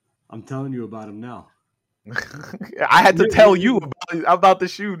 I'm telling you about them now. I had to You, tell you you, about the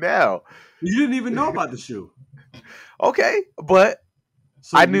shoe now. you didn't even know about the shoe. Okay, but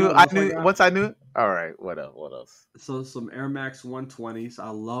So you know what I else I knew got? once I knew. All right, what else? What else? So some Air Max 120s. I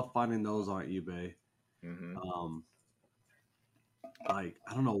love finding those on eBay. Hmm. Um, like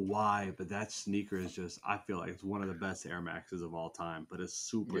I don't know why, but that sneaker is just I feel like it's one of the best Air Maxes of all time. But it's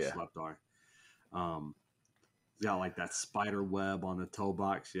super Yeah, slept on. Um, it's got like that spider web on the toe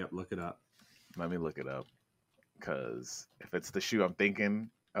box. Yep, look it up. let me look it up because if it's the shoe I'm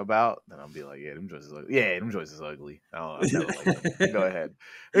thinking about, then I'll be like, yeah, them joints is ugly. Yeah, them joints is ugly. I never like them. Go ahead.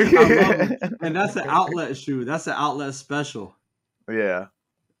 I love them, and that's an outlet shoe. That's an outlet special. Yeah,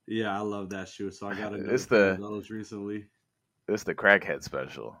 Yeah, I love that shoe. So I got another it's pair of the those recently. it's the crackhead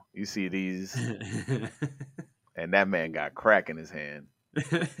special. You see these, and that man got crack in his hand.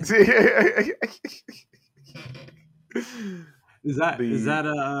 Is that is the that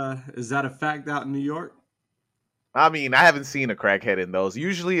a is that a fact out in New York? I mean, I haven't seen a crackhead in those.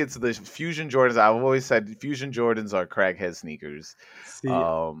 Usually, it's the Fusion Jordans. I've always said Fusion Jordans are crackhead sneakers. See,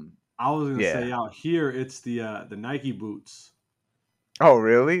 Um, I was gonna yeah. say out here it's the Nike boots. Oh,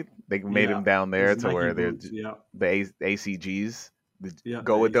 really? They made Yeah, them down it's there to Nike where they're boots. Yep, the ACGs, the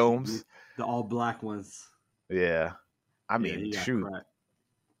yep. The ACG, Goadomes. the all black ones. Yeah. I Yeah, mean, he got shoot. cracked.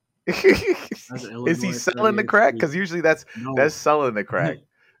 That's an Is he Illinois selling the 38 crack? Street. Because usually that's No, selling the crack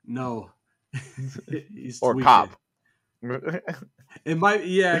no, he's or tweaking. cop. It might,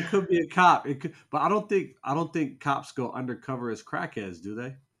 yeah, it could be a cop. It could, but I don't think cops go undercover as crackheads, do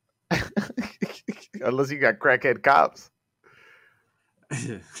they? Unless you got crackhead cops.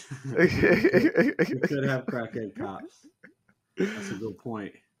 You could have crackhead cops. That's a good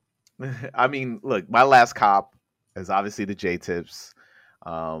point. I mean, look, my last cop is obviously the J tips.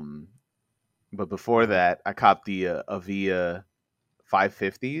 Um, but before Uh-huh. that, I copped the Avia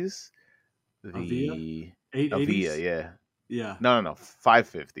 550s. Avia, The Avia, 880s. yeah. Yeah. No,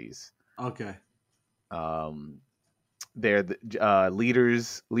 550s. Okay. Um, they're the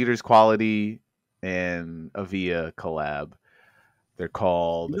leaders quality and Avia collab. They're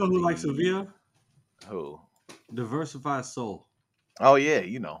called You know who likes the Avia? who? Diversified Soul. Oh yeah,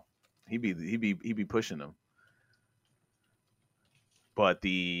 you know, he be pushing them. But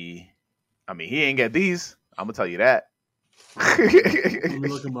I mean, he ain't get these. I'm gonna tell you that. Let me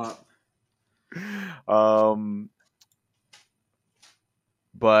look him up. um,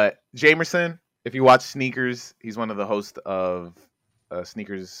 but Jamerson, if you watch Sneakers, he's one of the hosts of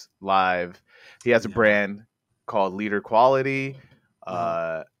Sneakers Live. He has a Yeah. brand called Leader Quality, Uh-huh.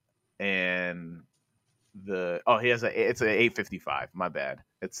 uh, and he has it's a 855. My bad.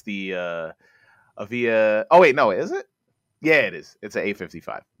 It's the Avia. Oh wait, no, is it? Yeah, it is. It's an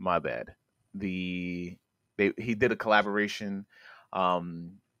 855. My bad. He did a collaboration.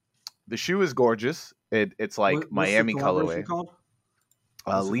 Um, the shoe is gorgeous. It's like What's the Miami collaboration colorway. called?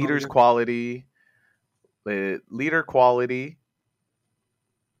 What's it called Leaders again? quality, leader quality,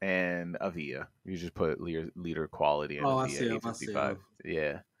 and Avia. You just put leader quality and Oh, I Avia see him. I see 855. him.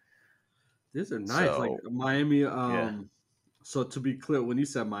 Yeah. These are nice. Like So Miami. yeah. So to be clear, when you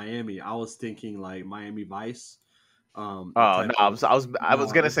said Miami, I was thinking like Miami Vice. That Oh no, type of. I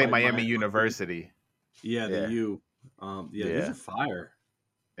was No, gonna it's say like Miami Like the University. yeah the Yeah. U. Yeah, these Yeah. are fire.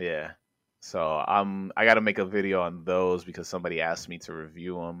 Yeah. So I got to make a video on those because somebody asked me to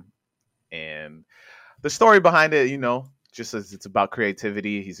review them, and the story behind it, just as it's about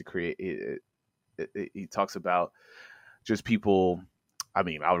creativity. He's a create. He talks about just people. I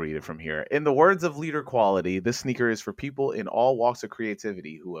mean, I'll read it from here. In the words of Leader Quality, this sneaker is for people in all walks of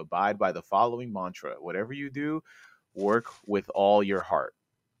creativity who abide by the following mantra: whatever you do, work with all your heart.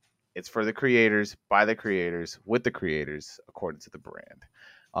 It's for the creators, by the creators, with the creators, according to the brand.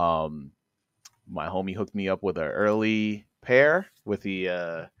 Um, my homie hooked me up with an early pair with the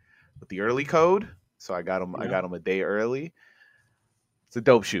early code, so I Yeah, got him a day early. It's a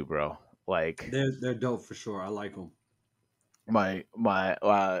dope shoe, bro. Like they're dope for sure. I like them. my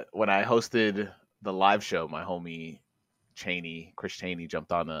when I hosted the live show, my homie Chris Cheney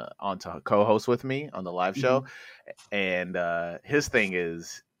jumped onto co-host with me on the live show, Hmm. and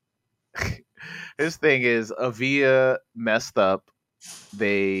his thing is Avia messed up.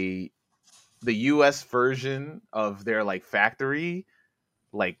 They the US version of their like factory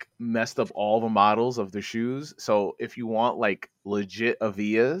like messed up all the models of the shoes. So if you want like legit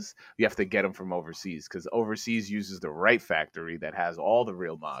Avias, you have to get them from overseas because overseas uses the right factory that has all the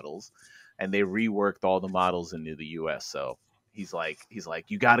real models, and they reworked all the models into the US. So he's like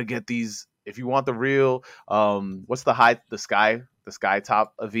you got to get these if you want the real. What's the sky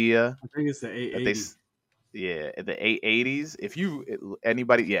top Avia I think it's the that they 880. yeah, the 880s.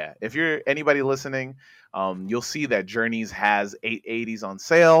 Anybody, yeah, if you're anybody listening, you'll see that Journeys has 880s on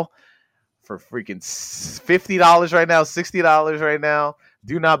sale for freaking $50 right now, $60 right now.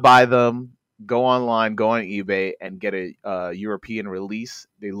 Do not buy them. Go online, go on eBay, and get a European release.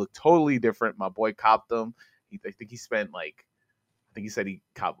 They look totally different. My boy copped them. I think he spent like I think he said he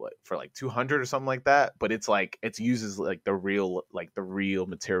caught what for like 200 or something like that. But it's like it uses like the real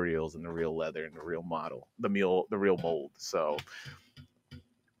materials and the real leather and the real model, the real mold. So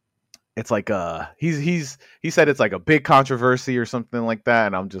it's like he said it's like a big controversy or something like that,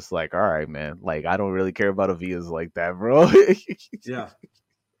 and I'm just like, all right, man. Like I don't really care about Avias like that, bro. Yeah,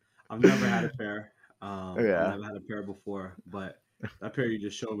 I've never had a pair. I've Yeah, never had a pair before, but that pair you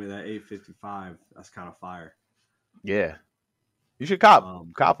just showed me, that 855, that's kind of fire. yeah. You should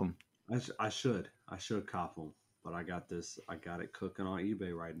Um, cop them. I should cop them, but I got this. I got it cooking on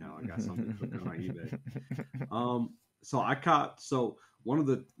eBay right now. I got something cooking on eBay. So I caught so one of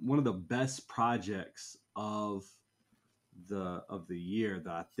the best projects of the year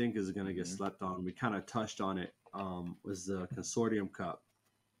that I think is going to get Hmm. slept on. We kind of touched on it. Was the Consortium Cup,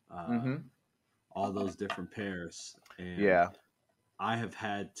 Hmm. all those different pairs, and Yeah, I have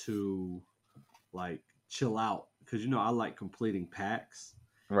had to like chill out because I like completing packs,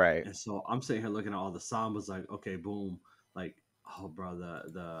 right. and so I'm sitting here looking at all the sambas like, okay, boom, like, oh bro,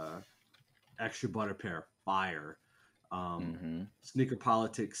 the extra butter pair, fire. Um, Hmm. Sneaker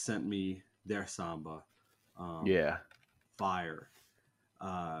Politics sent me their samba, um, Yeah. fire.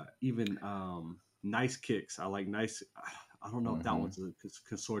 Even Nice Kicks, I like Nice. I don't know if that Hmm. one's a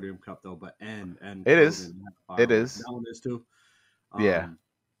consortium cup though, but and It is. clothing fire It on it. is. That one is too. Yeah. Um,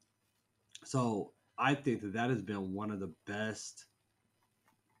 so I think that has been one of the best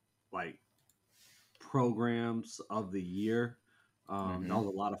like programs of the year. That Hmm. was a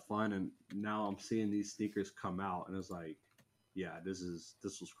lot of fun, and now I'm seeing these sneakers come out, and it's like, yeah, this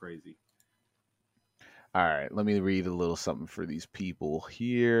was crazy. All right, let me read a little something for these people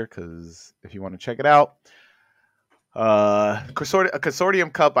here because if you want to check it out,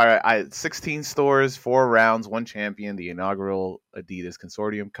 Consortium Cup. 16 stores, 4 rounds, one champion. The inaugural Adidas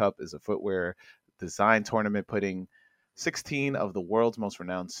Consortium Cup is a footwear design tournament putting 16 of the world's most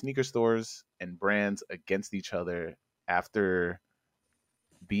renowned sneaker stores and brands against each other after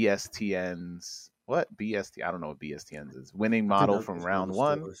BSTN's what BST I don't know what BSTN's is winning I think model that's from just one of round the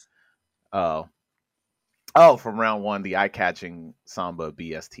one. stores. Oh, oh, from round one, the eye-catching Samba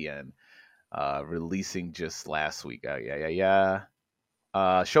BSTN, releasing just last week. Yeah.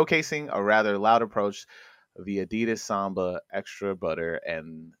 Showcasing a rather loud approach, the Adidas Samba Extra Butter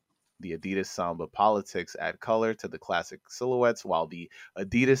and the Adidas Samba Politics add color to the classic silhouettes, while the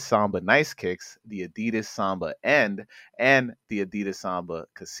Adidas Samba Nice Kicks, the Adidas Samba End, and the Adidas Samba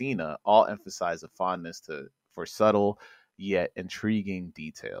Casina all emphasize a fondness for subtle yet intriguing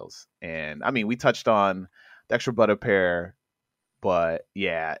details. And I mean, we touched on the Extra Butter pair, but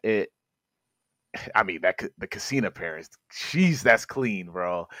yeah, I mean the casino pair is, jeez, that's clean,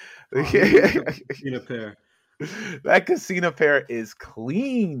 bro. Oh, let me look up the casino pair. That casino pair is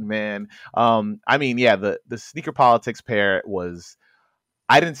clean, man. I mean, yeah, the sneaker politics pair was.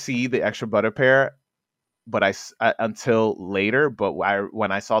 I didn't see the extra butter pair, but until later. But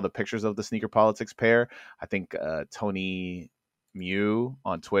when I saw the pictures of the sneaker politics pair, I think Tony Mew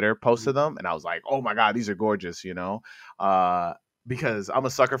on Twitter Mhm. posted them, and I was like, oh my god, these are gorgeous, uh, because I'm a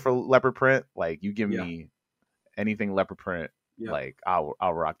sucker for leopard print. Like, you give Yeah, me anything leopard print, yeah, like I'll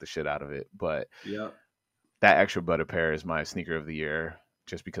rock the shit out of it. But yeah, that extra butter pair is my sneaker of the year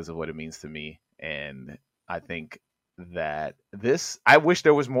just because of what it means to me. And I think that I wish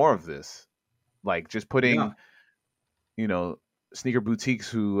there was more of this. Like, just yeah. putting, you know, sneaker boutiques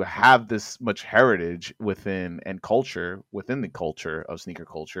who have this much heritage within and culture within the culture of sneaker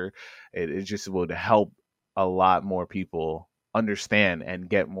culture. It just would help a lot more people understand and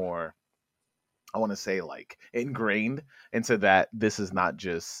get more, I want to say, like, ingrained into that this is not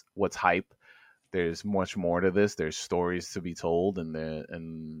just what's hype. There's much more to this. There's stories to be told,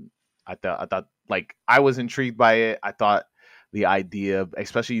 and I thought like I was intrigued by it. I thought the idea,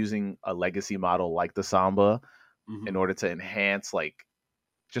 especially using a legacy model like the Samba, in Hmm. order to enhance like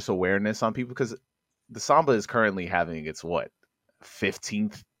just awareness on people, because the Samba is currently having its what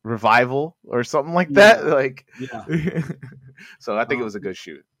 15th revival or something like that. Yeah, Like, yeah. so I think it Uh, was a good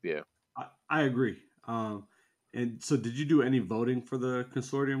shoot. Yeah, I agree. And so, did you do any voting for the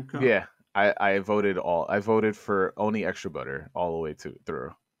Consortium Cup? yeah. I voted for only extra butter all the way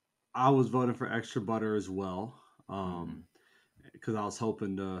through. I was voting for extra butter as well, Hmm. because I was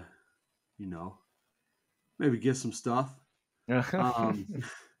hoping to, you know, maybe get some stuff. Um,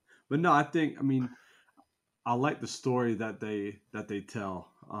 but no, I mean, I like the story that they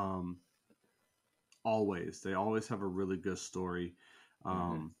tell. They always have a really good story.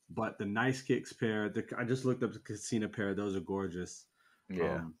 Hmm. But the Nice Kicks pair, I just looked up the Casino pair. Those are gorgeous.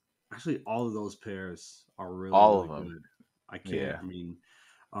 Yeah, Um, Actually, all of those pairs are really, all of really them. good. I can't. Yeah. I mean,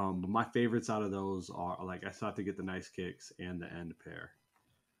 but my favorites out of those are, like, I still have to get the Nice Kicks and the End pair.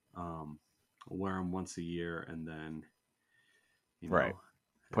 Um, wear them once a year, and then, you Right. know,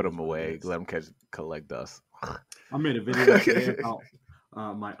 Put it them is what it away. is. Let them collect dust. I made a video today about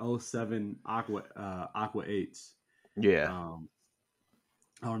my '07 Aqua 8s. Yeah, Um,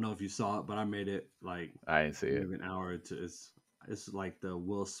 I don't know if you saw it, but I made it like I didn't see it. maybe an hour to it's like the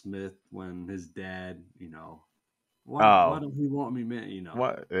Will Smith when his dad, why Oh, don't he want me, man?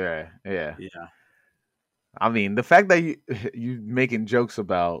 what? Yeah, yeah. Yeah, I mean, the fact that you making jokes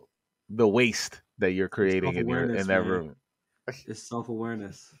about the waste that you're it's creating self in awareness, that man. room, It's self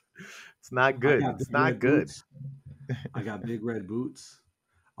awareness. it's not I good. got It's big not red good. boots. I got big red boots.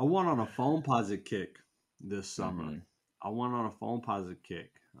 I went on a phone posit kick this summer. Hmm. I went on a phone posit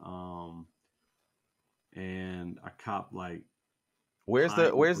kick, and I copped like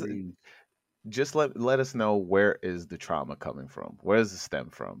pine Where's green. just let us know, where is the trauma coming from? Where does it stem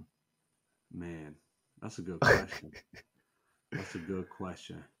from? Man, that's a good question. That's a good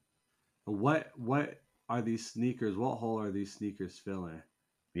question. What are these sneakers? What hole are these sneakers filling?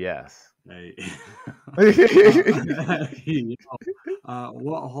 Yes. Hey, uh, Hmm.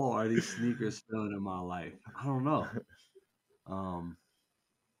 what hole are these sneakers filling in my life? I don't know. Um,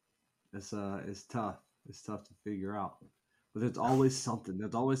 it's tough. It's tough to figure out. But there's always something.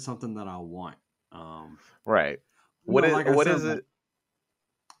 There's always something that I want. Um, Right. like I What said, is like it?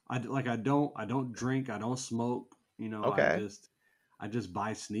 I don't drink. I don't smoke. Okay. I just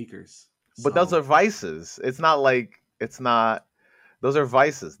buy sneakers. But those are So vices. It's not like it's not. Those are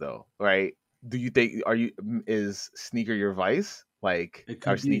vices, though, right? Do you think is sneaker your vice? Like, it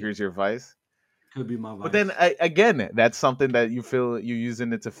are could be sneakers your vice? could be my But then vice. again, that's something that you feel you're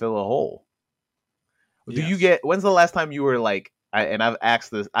using it to fill a hole. Do you Yes. get? When's the last time you were like? And I've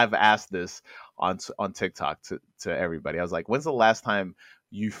asked this. I've asked this on TikTok to everybody. I was like, when's the last time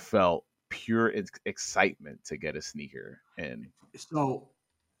you felt pure excitement to get a sneaker? And So,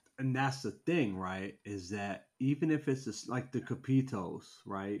 and that's the thing, right? Is that even if it's just like the Capitos,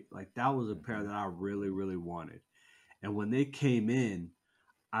 right? Like that was a pair Mhm. that I really, really wanted. And when they came in,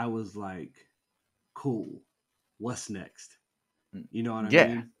 I was like, cool, what's next? You know what I Yeah,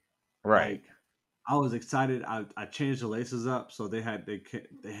 mean? right. Like, I was excited. I changed the laces up, so they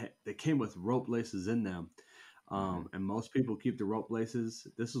came with rope laces in them. Hmm. And most people keep the rope laces.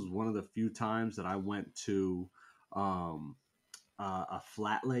 This was one of the few times that I went to um, a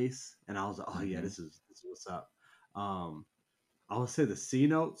flat lace, and I was like, oh yeah, Hmm. this is what's up. Um, I would say the C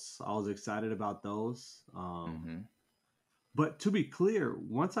notes. I was excited about those. Hmm. But to be clear,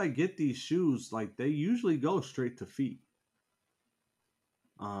 once I get these shoes, like they usually go straight to feet.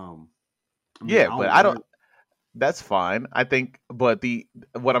 Um, I mean, Yeah, I'll but I don't. wear. That's fine. I think, but the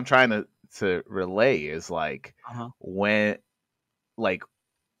what I'm trying to relay is like Uh huh. when like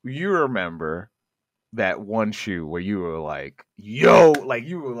you remember that one shoe where you were like, "Yo," like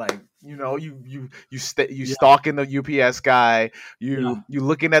you were like, you Yeah. stalking the UPS guy, Yeah. you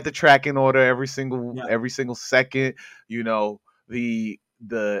looking at the tracking order Yeah. every single second, you know the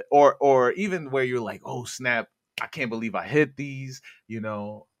or even where you're like, "Oh snap, I can't believe I hit these," you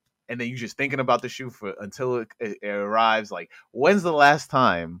know. And then you just thinking about the shoe for until it arrives. Like, when's the last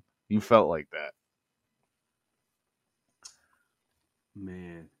time you felt like that?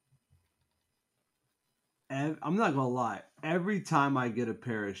 Man, I'm not gonna lie. Every time I get a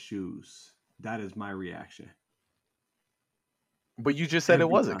pair of shoes, that is my reaction. But you just said it Every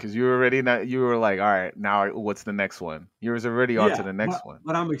wasn't time. because you were already not. You were like, all right, now what's the next one? You was already on to Yeah, the but next one.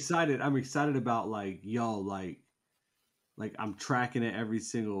 but I'm excited. I'm excited about like yo, like I'm tracking it every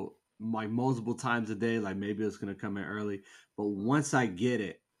single like multiple times a day. Like maybe it's gonna come in early, but once I get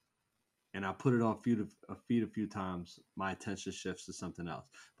it and I put it on feet a few times, my attention shifts to something else.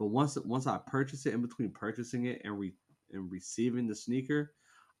 But once I purchase it, in between purchasing it and receiving the sneaker,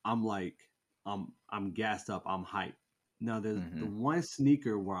 I'm like I'm gassed up. I'm hyped. Now there's the Hmm. one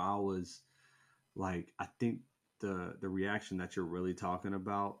sneaker where I was like, I think the reaction that you're really talking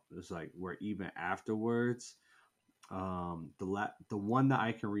about is like where even afterwards, the one that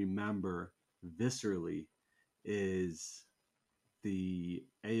I can remember viscerally is the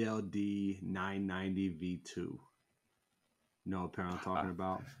ALD 990 V2. You know what pair I'm talking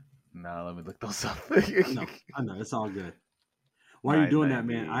about? Now let me look those up. I know, it's all good. While you're doing that,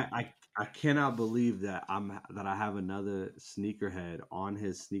 man, 990. I cannot believe that I have another sneakerhead on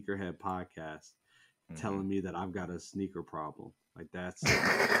his sneakerhead podcast Hmm. telling me that I've got a sneaker problem. Like that's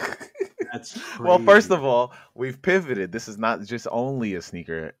Well, first crazy. of all, we've pivoted. This is not just only a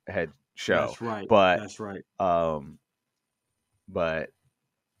sneakerhead show, That's right. but That's right. um, but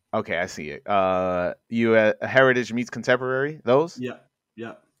okay, I see it. You heritage meets contemporary. Those, Yep.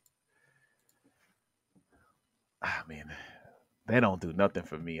 Yep. I mean, they don't do nothing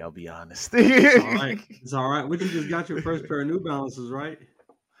for me. I'll be honest. It's all right. It's all right. But you just got your first pair of New Balances, right?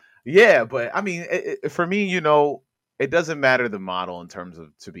 Yeah, but I mean, for me, it doesn't matter the model in terms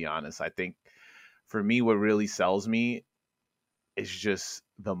of, to be honest. I think for me, what really sells me is just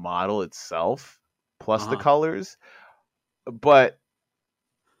the model itself Uh plus the huh. colors. But,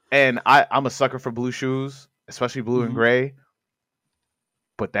 and I'm a sucker for blue shoes, especially blue and Hmm. gray,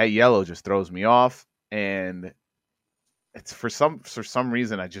 but that yellow just throws me off. And it's for some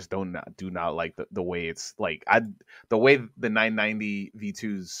reason I just do not like the way it's like the way the 990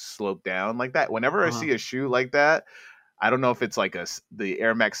 V2s slope down like that. Whenever I Uh huh. see a shoe like that, I don't know if it's like the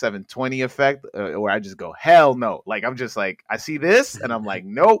Air Max 720 effect, or I just go hell no. Like I'm just like I see this and I'm like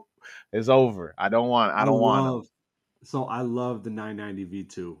nope, it's over. I I don't want them. love I love the 990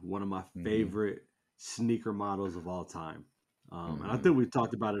 V2, one of my Hmm. favorite sneaker models of all time. And I Hmm. think we've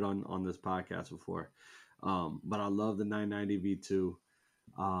talked about it on this podcast before. But I love the 990 V2.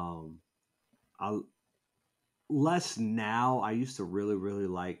 Um, I less now. I used to really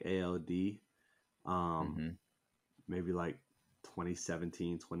like ALD. Um, Hmm. maybe like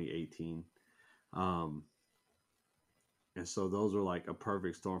 2017, 2018. Um, and so those were like a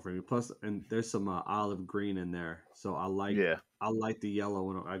perfect storm for me. Plus, and there's some olive green in there, so Yeah, I like the yellow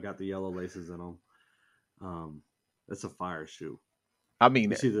when I got the yellow laces in them. Um, that's a fire shoe. I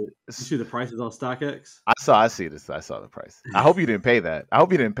mean, You it's- see the prices on StockX? I see this. I saw the price. I hope you didn't pay that. I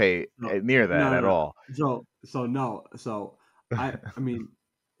hope you didn't pay No, near that at no. all. So no. So I mean,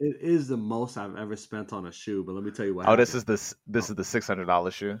 it is the most I've ever spent on a shoe. But let me tell you what Oh, happened. this is the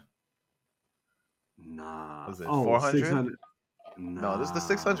 $600 shoe. Nah. Was it Oh, 400? 600. No, this is the Nah.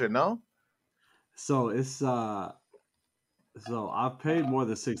 600. No. So it's so I've paid more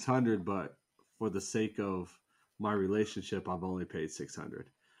than 600, but for the sake of my relationship, I've only paid 600.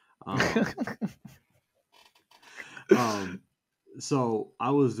 Um, um, so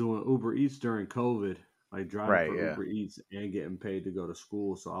I was doing Uber Eats during COVID, like driving Right. for Yeah. Uber Eats and getting paid to go to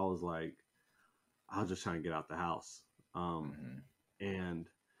school. So I was like, I was just trying to get out the house. Um, Hmm. and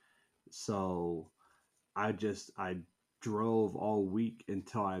So I drove all week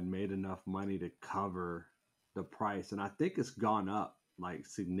until I made enough money to cover the price, and I think it's gone up like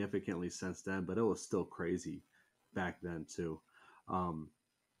significantly since then, but it was still crazy back then too. Um,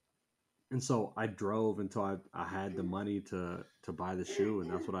 and so I drove until I had the money to buy the shoe, and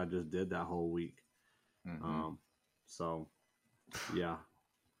that's what I just did that whole week. Hmm. Um, so yeah,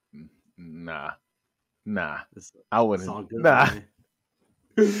 Nah, nah, it's I it's wouldn't. all good, Nah, man.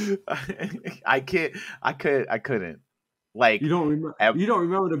 I can't. I couldn't. Like, at You don't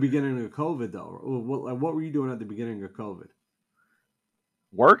remember the beginning of COVID though. What were you doing at the beginning of COVID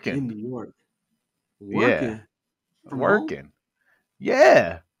in working. New York? Yeah, Working from home? working.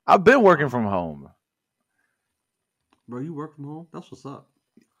 Yeah, I've been working Oh, from home. bro, you work from home? That's what's up.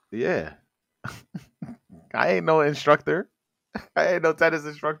 Yeah, I ain't no instructor. I ain't no tennis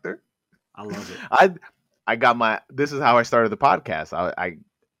instructor. I love it. I I got my. This is how I started the podcast.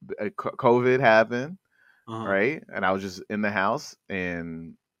 COVID happened, Uh huh. right, and I was just in the house,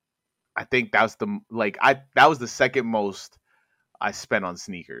 and I think that's the like I that was the second most I spent on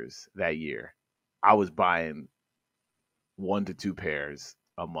sneakers that year. I was buying 1 to 2 pairs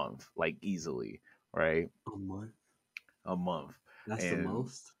a month, like easily, right? A month. A month, That's the and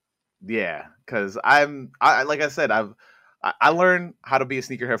most. yeah, because I like I said, I learned how to be a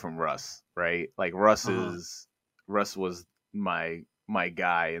sneakerhead from Russ, right? Like Uh huh. Russ was my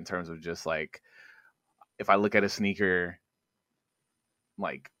guy in terms of just like if I look at a sneaker,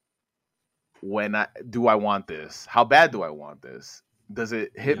 like when I want this? How bad do I want this? Does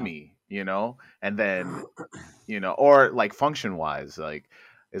it hit Yeah. me? And then or like function wise, like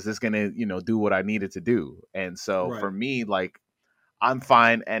is this gonna do what I need it to do? And so Right. for me, like I'm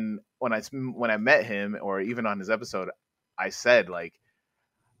fine. And when I met him, or even on his episode, I said like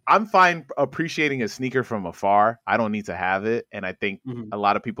I'm fine appreciating a sneaker from afar. I don't need to have it, and I think Hmm. a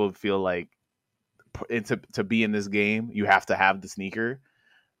lot of people feel like to be in this game, you have to have the sneaker,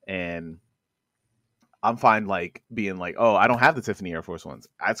 and I'm fine like being like, oh, I don't have the Tiffany Air Force Ones.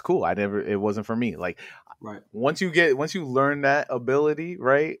 That's cool. It wasn't for me. Like Right. once you learn that ability,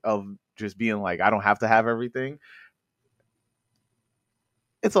 right, of just being like, I don't have to have everything,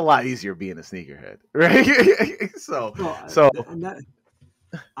 it's a lot easier being a sneakerhead, right? so Well, so and that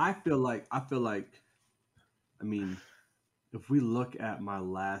I feel like I mean, if we look at my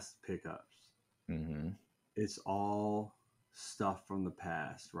last pickups, mhm, it's all stuff from the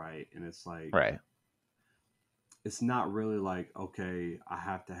past, right? And it's like right. it's not really like okay, I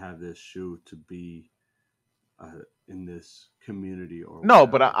have to have this shoe to be in this community or No,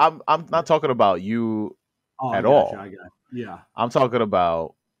 but whatever. I'm not talking about you Oh, I at got you. all. I got you. Yeah, I'm talking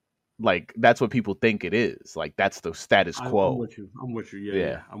about like that's what people think it is. Like that's the status I'm quo. with you. I'm with you. Yeah,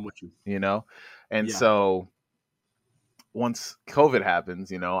 Yeah, yeah. I'm with you. you know. And Yeah. so once COVID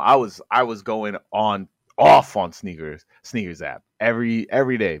happens, I was going on off on sneakers app every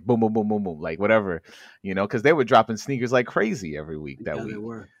day, boom, boom, boom, boom, boom, like whatever, because they were dropping sneakers like crazy every week that Yeah, they week.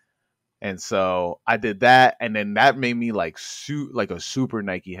 were. And so I did that, and then that made me like like a super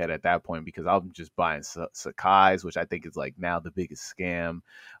Nike head at that point because I'm just buying Sakai's, which I think is like now the biggest scam.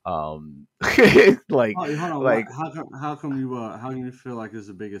 Um, like, Oh, hold on. What? like How can you feel like it's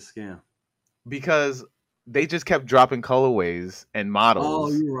the biggest scam? because they just kept dropping colorways and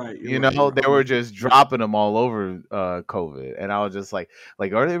Oh, models. you're right. You're right. They I'm were with you. just dropping them all over COVID, and I was just like,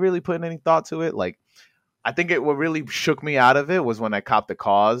 are they really putting any thought to it? Like, I think what really shook me out of it was when I copped the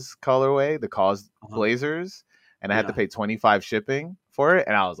Cause colorway, the Cause Uh-huh. Blazers, and I had to Yeah. pay 25 shipping for it,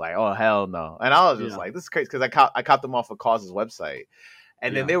 and I was like, oh hell no! And I was just Yeah. like, this is crazy because I copped them off of Cause's website,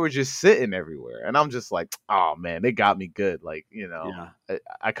 and then Yeah. they were just sitting everywhere, and I'm just like, oh man, they got me good. Like Yeah.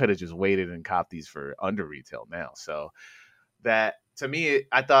 I could have just waited and copped these for under retail now. So that to me,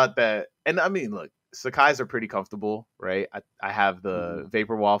 I thought that, and I mean, look, Sakai's are pretty comfortable, right? I have Hmm. the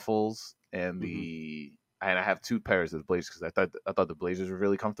Vapor Waffles Hmm. and I have 2 pairs of the Blazers because I thought the Blazers were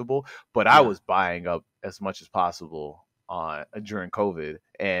really comfortable, but I Yeah. was buying up as much as possible on during COVID,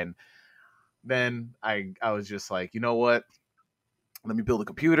 and then I was just like, you know what? Let me build a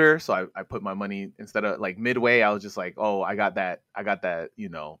computer. So I put my money instead of like midway, I was just like, oh, I got that,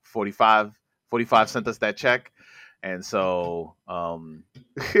 45 sent us that check. And so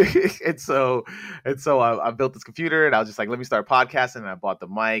and so I built this computer and I was just like, let me start podcasting. And I bought the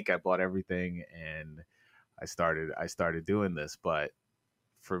mic, I bought everything, and I started doing this. But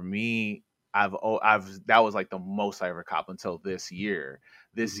for me, I've that was like the most I ever cop until this year.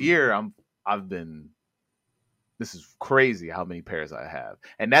 This Hmm. year I've been this is crazy how many pairs I have.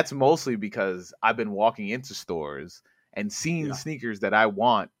 And that's mostly because I've been walking into stores and seeing Yeah. sneakers that I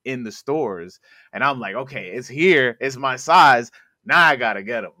want in the stores. And I'm like, okay, it's here, it's my size. Now I gotta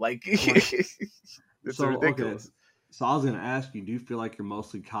get them. Like Like, it's so okay. ridiculous. So I was gonna ask you, do you feel like you're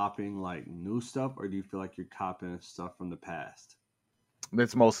mostly copying like new stuff, or do you feel like you're copying stuff from the past?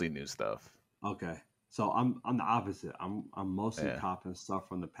 It's mostly new stuff. Okay. So I'm the opposite. I'm mostly Yeah. copying stuff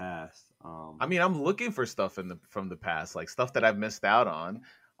from the past. I mean, I'm looking for stuff in the from the past, like stuff that I've missed out on.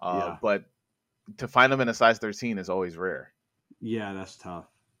 Yeah. But to find them in a size 13 is always rare. Yeah, that's tough.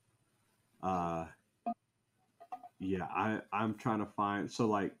 Uh yeah, I'm trying to find, so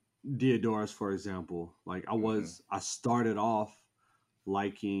like Diodoras, for example, like Hmm. I started off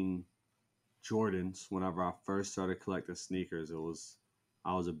liking Jordans whenever I first started collecting sneakers.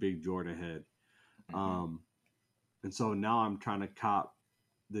 I was a big Jordan head. Hmm. Um and so now I'm trying to cop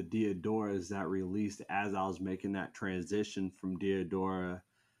the Diodoras that released as I was making that transition from Diodora,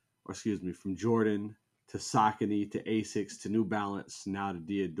 or excuse me, from Jordan to Saucony to Asics to New Balance, now to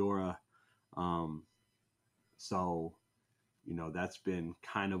Diodora. Um, so, that's been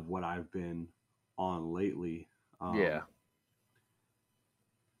kind of what I've been on lately. Yeah.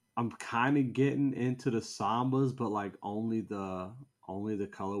 I'm kind of getting into the Sambas, but like only the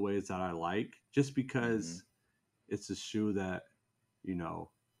colorways that I like, just Hmm. because it's a shoe that you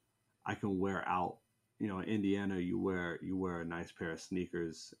know I can wear out. In Indiana, you wear a nice pair of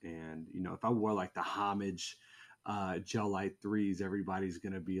sneakers, and if I wore like the homage gel light threes, everybody's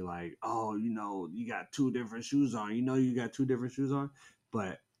gonna be like, "Oh, you got two different shoes on. You got two different shoes on,"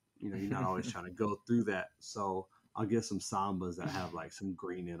 but you're not always trying to go through that. So I'll get some Sambas that have like some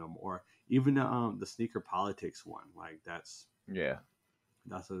green in them, or even the sneaker politics one. Like Yeah.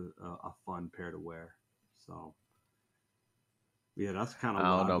 that's a fun pair to wear. So yeah, that's kind of I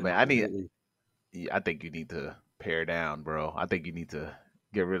what don't I've know, been man. on lately. I think you need to pare down, bro. I think you need to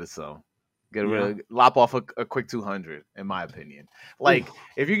get rid of some. Get Yeah. rid of lop off a quick 200, in my opinion. Oof. Like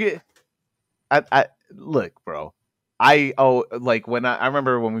if you get, I look, bro. Like I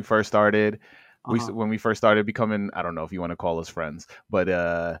remember when we first started, Uh-huh. when we first started becoming, I don't know if you want to call us friends, but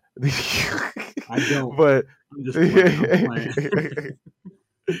I don't. but I'm just playing. I'm playing.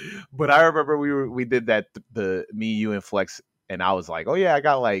 but I remember we did that, the me, you, and Flex, and I was like, oh yeah, I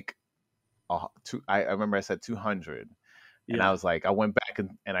got like I remember I said 200, and I Yeah. was like, I went back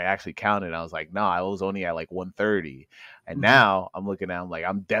and I actually counted. I was like, no, I was only at like 130, and Hmm. now I'm looking at, I'm like,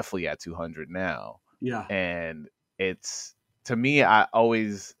 I'm definitely at 200 now, Yeah. and it's, to me, I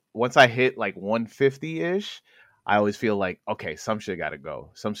always, once I hit like 150 ish, I always feel like, okay, some shit got to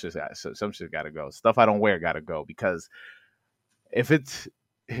go, some shit got to go, stuff I don't wear got to go, because if it's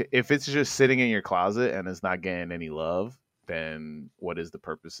if it's just sitting in your closet and it's not getting any love, then what is the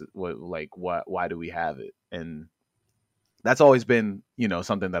purpose? What why do we have it? And that's always been,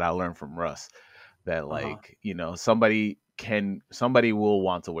 something that I learned from Russ, that Uh-huh. like, somebody will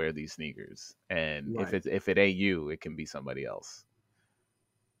want to wear these sneakers, and Right. if it ain't you, it can be somebody else.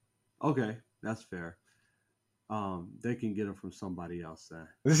 Okay. That's fair. They can get them from somebody else then.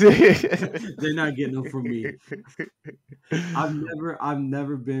 They're not getting them from me. I've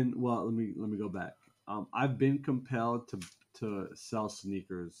never been. Well, let me go back. I've been compelled to sell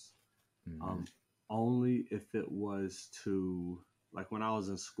sneakers, Hmm. um, only if it was to, like when I was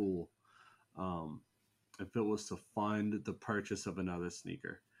in school. Um, if it was to fund the purchase of another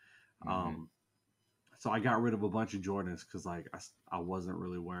sneaker. Hmm. Um, so I got rid of a bunch of Jordans because like I wasn't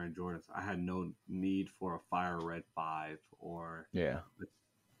really wearing Jordans. I had no need for a Fire Red 5 or Yeah.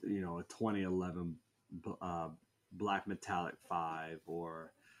 a 2011 uh, Black Metallic 5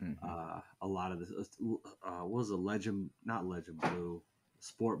 or Hmm. a lot of this. What was a Legend, not Legend Blue,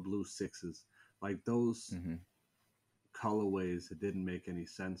 Sport Blue sixes, like those Hmm. colorways that didn't make any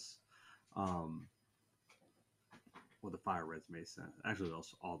sense. Um, well, the Fire Reds made sense. Actually,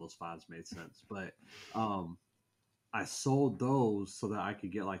 all those fives made sense, but um, I sold those so that I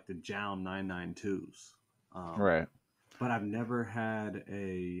could get like the Jown 992s. Um, Right. but I've never had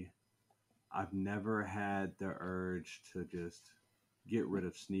the urge to just get rid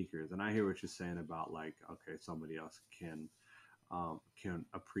of sneakers. And I hear what you're saying about like, okay, somebody else can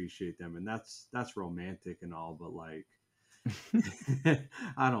appreciate them, and that's romantic and all, but like,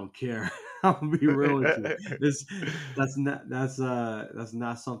 I don't care. I'll be real with you. This that's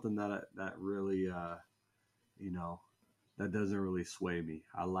not something that really you know that doesn't really sway me.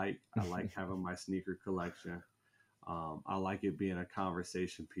 I like having my sneaker collection. I like it being a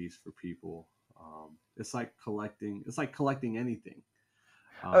conversation piece for people. It's like collecting. It's like collecting anything.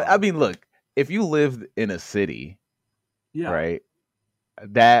 I Um, mean, look, if you lived in a city, yeah, right,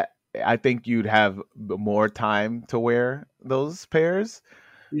 that I think you'd have more time to wear those pairs,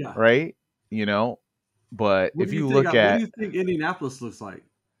 yeah. right? You know, but What if do you you think? look What do at, you think Indianapolis looks like?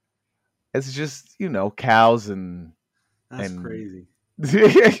 it's just, cows and That's And crazy.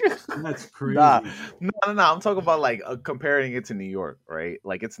 That's nah, crazy. no. I'm talking about like comparing it to New York, right?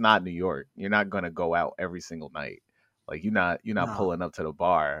 Like it's not New York. You're not gonna go out every single night. Like you're not No, pulling up to the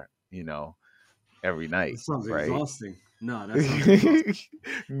bar, every that night, sounds right? exhausting. No, that sounds exhausting.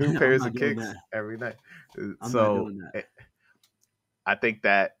 New I'm pairs not of doing that. kicks every night. I'm not So doing that. I think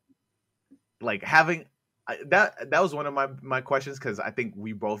that like having that was one of my questions because I think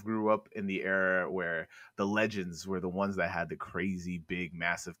we both grew up in the era where the legends were the ones that had the crazy big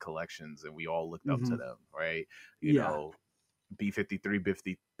massive collections and we all looked up to Hmm. them, right? You Yeah, know, B53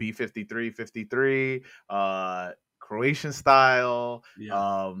 B53 53 Croatian style, yeah,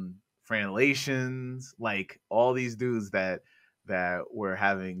 Franlations, like all these dudes that were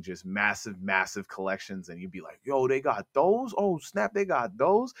having just massive collections, and you'd be like, yo, they got those, oh snap, they got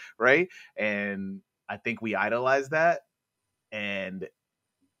those, right? And I think we idolize that, and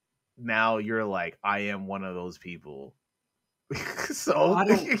now you're like, I am one of those people. So I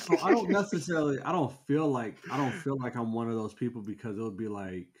don't necessarily. I don't feel like I'm one of those people because it would be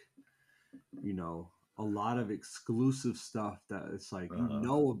like, you know, a lot of exclusive stuff that it's like you uh,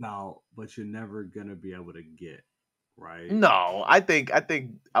 know about, but you're never gonna be able to get, right? no, I think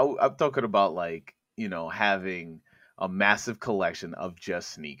I'm talking about like having a massive collection of just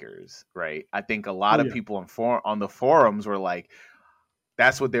sneakers, right? I think a Oh lot of yeah. people on the forums were like,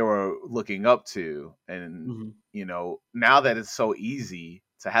 that's what they were looking up to, and Hmm. now that it's so easy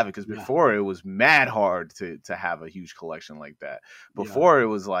to have it, because Yeah, before it was mad hard to have a huge collection like that. yeah, Before it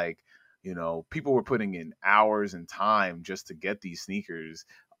was like people were putting in hours and time just to get these sneakers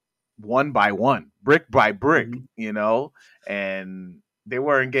one by one, brick by brick, hmm, and they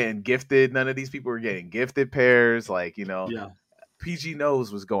weren't getting gifted. None of these people were getting gifted pairs. Like, yeah, PG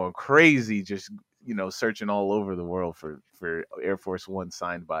Nose was going crazy, just searching all over the world for Air Force One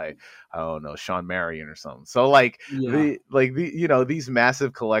signed by, I don't know, Sean Marion or something. So like yeah. these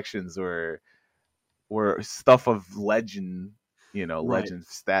massive collections were stuff of legend, Right, legend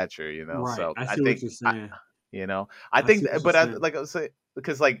stature. right. So I I see what think you're saying. I I see think, what you're but I, saying. like I was saying,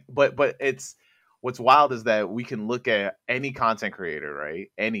 because like, but it's what's wild is that we can look at any content creator,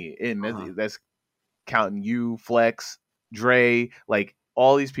 right? Any, and Uh-huh. that's counting you, Flex, Dre, like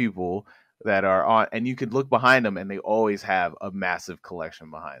all these people that are on, and you could look behind them, and they always have a massive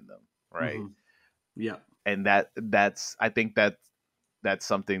collection behind them, right? Hmm. Yeah, And that's I think that's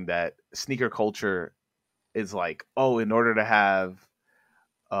something that sneaker culture is like. Oh, in order to have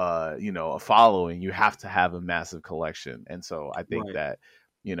a following, you have to have a massive collection, and so I think right. that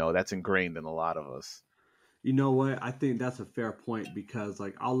that's ingrained in a lot of us. You know what? I think that's a fair point because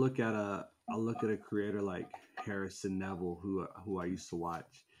like I'll look at a creator like Harrison Neville who I used to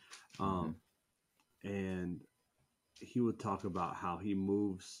watch, Hmm. um, and he would talk about how he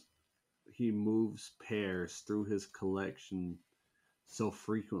moves pairs through his collection so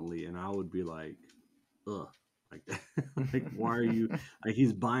frequently, and I would be like, ugh, like like why are you like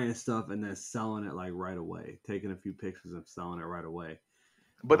he's buying stuff and then selling it like right away, taking a few pictures and selling it right away.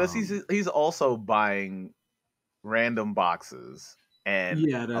 But Um, he's also buying random boxes, and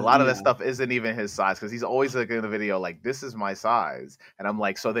yeah, a that lot of yeah, that stuff isn't even his size, because he's always like in the video like, this is my size, and I'm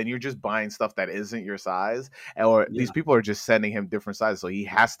like, so then you're just buying stuff that isn't your size, or these yeah, people are just sending him different sizes, so he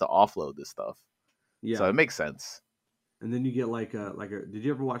has to offload this stuff. So yeah. it makes sense. And then you get like a. Did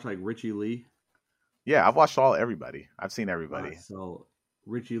you ever watch like Richie Lee? Yeah, I've watched everybody. I've seen All right, everybody. so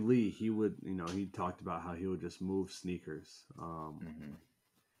Richie Lee, he would he talked about how he would just move sneakers, Hmm.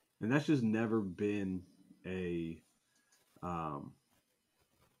 and that's just never been a um,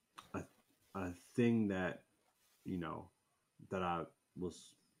 a a thing that you know that I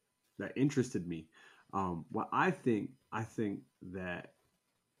was that interested me. What I think that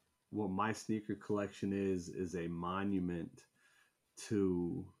what my sneaker collection is a monument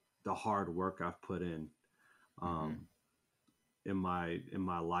to the hard work I've put Hmm. um, in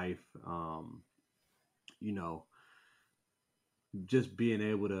my life. You know, just being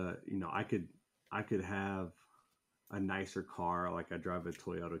able to, I could have a nicer car. Like I drive a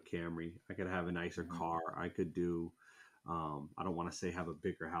Toyota Camry. I could have a nicer Hmm. car. I could do. I don't want to say have a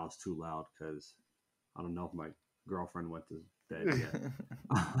bigger house too loud because I don't know if my girlfriend went to bed yet.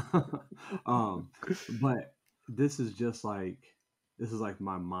 um, but this is just like this is like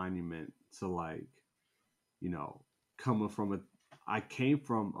my monument to like you know coming from a. I came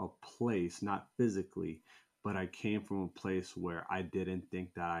from a place not physically, but I came from a place where I didn't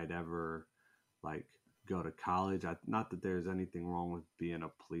think that I'd ever like go to college. Not that there's anything wrong with being a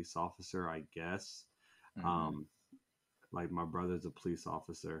police officer, I guess. Hmm. Um, like my brother's a police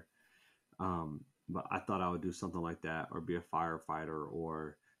officer, but I thought I would do something like that, or be a firefighter,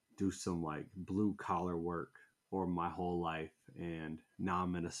 or do some like blue collar work. for my whole life, and now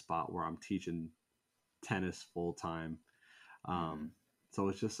I'm in a spot where I'm teaching tennis full time. Mm-hmm. So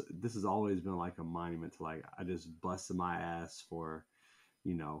it's just, this has always been like a monument to, like, I just busted my ass for,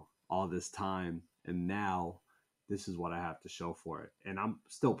 all this time, and now this is what I have to show for it, and I'm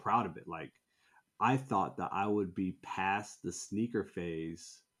still proud of it. Like, I thought that I would be past the sneaker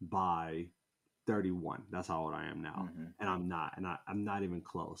phase by 31. That's how old I am now, Mm-hmm. and I'm not, and I'm not even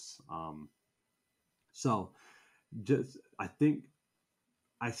close. So just, I think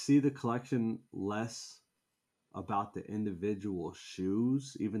I see the collection less about the individual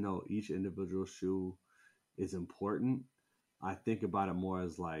shoes, even though each individual shoe is important. I think about it more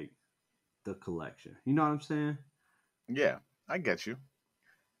as like the collection. You know what I'm saying? Yeah, I get you.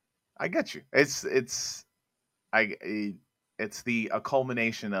 I get you. I it's the a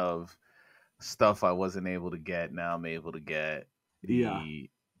culmination of stuff I wasn't able to get. Now I'm able to get Yeah. the,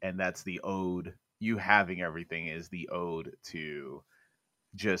 and that's the ode. You having everything is the ode to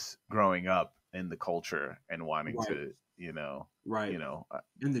just growing up in the culture and wanting Right. to, Right. you know, uh,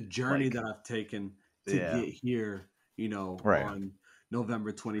 And the journey like that I've taken to yeah, get here, right. on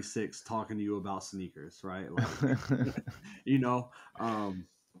November 26th, talking to you about sneakers, right? Like, you know, um,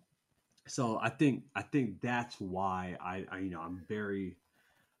 so I think that's why I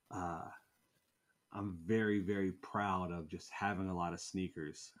uh, I'm very, very proud of just having a lot of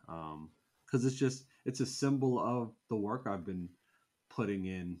sneakers. Because it's a symbol of the work I've been putting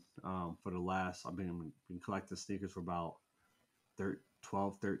in, for the last, been collecting sneakers for about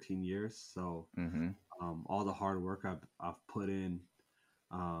 12, 13 years. So, Hmm. all the hard work I've put in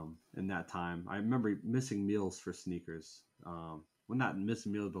that time. I remember missing meals for sneakers. Well, not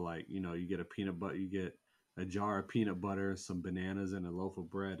missing meals, but like, you get a peanut butter, you get a jar of peanut butter, some bananas, and a loaf of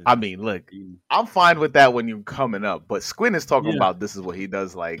bread, and I that's mean, look, eating. I'm fine with that when you're coming up, but Squint is talking Yeah, about this is what he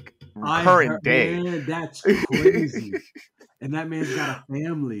does like I current heard, day. man, that's crazy. And that man's got a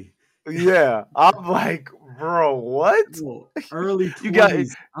family. Yeah, I'm like, bro, what? Well, early You got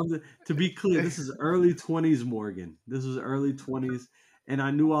 20s. To be clear, this is early 20s, Morgan. This was early 20s, and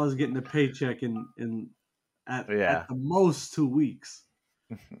I knew I was getting a paycheck in at yeah. the most 2 weeks.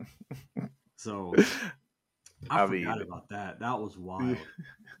 So I I forgot mean, about that. That was wild.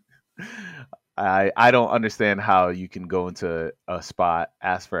 I don't understand how you can go into a spot,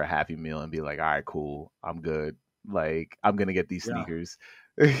 ask for a Happy Meal, and be like, all right, cool, I'm good. Like, I'm gonna get these Yeah, sneakers.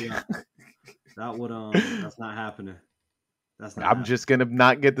 yeah. That's not happening. That's not I'm happening. just gonna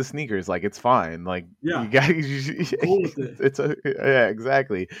not get the sneakers. Like, it's fine. Like, you Yeah, guys, I'm cool with it. it's a, yeah,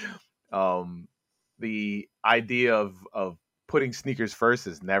 exactly. Um, the idea of putting sneakers first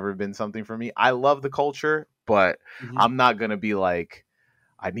has never been something for me. I love the culture, but Hmm. I'm not gonna be like,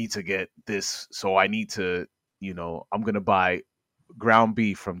 I need to get this, so I need to, I'm gonna buy ground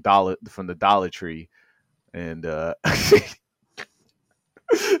beef from the Dollar Tree, and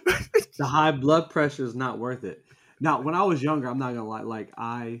The high blood pressure is not worth it. Now, when I was younger, I'm not gonna lie. Like,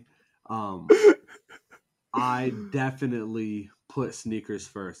 um, I definitely put sneakers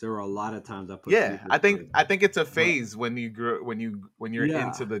first. There were a lot of times I put yeah, sneakers I think first. I think it's a But phase when you grow when you're yeah,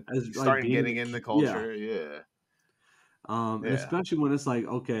 into the as like starting being getting in the yeah, culture. Yeah, and yeah. especially when it's like,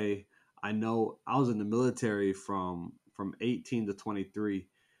 okay, I know I was in the military from 18 to 23,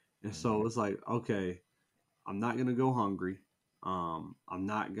 and so Hmm. it's like, okay, I'm not gonna go hungry. I'm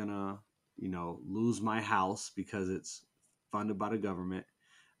not gonna, lose my house because it's funded by the government.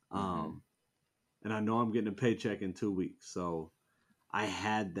 Hmm. Um, and I know I'm getting a paycheck in 2 weeks, so I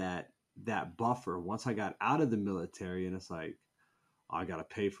had that buffer once I got out of the military, and it's like, I got to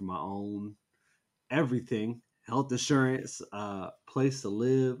pay for my own everything, health insurance, place to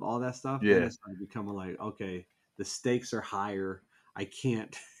live, all that stuff. Then Yeah. it's like becoming like, okay, the stakes are higher. I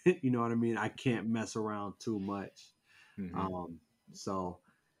can't, you know what I mean? I can't mess around too much. Hmm. Um, so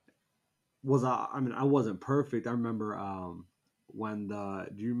I mean, I wasn't perfect. I remember,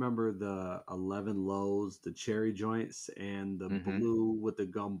 do you remember the 11 lows, the cherry joints, and the Hmm. blue with the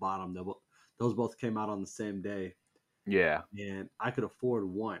gum bottom? Those both came out on the same day, Yeah. and I could afford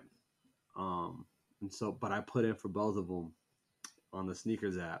one. Um, and so, but I put in for both of them on the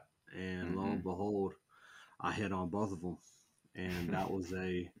sneakers app, and lo and Hmm. behold, I hit on both of them, and that was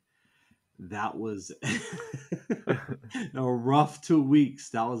a rough 2 weeks.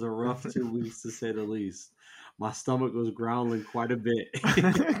 That was a rough 2 weeks, to say the least. My stomach was growling quite a bit.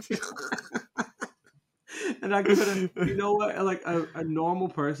 And I could have, you know what, like a normal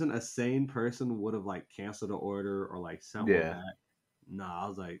person, a sane person would have like canceled the order or like sent one Yeah. back. Nah, I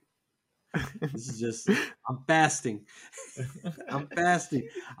was like, this is just, I'm fasting. I'm fasting.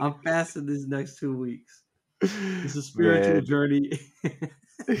 I'm fasting these next 2 weeks. It's a spiritual Man. journey.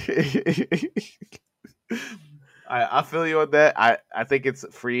 I feel you on that. I think it's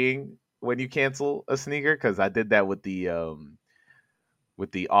freeing when you cancel a sneaker because I did that with the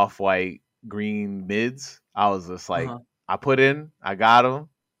off white green mids. I was just like, Uh-huh. I got them,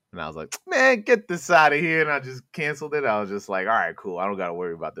 and I was like, man, get this out of here, and I just canceled it. I was just like, all right, cool, I don't got to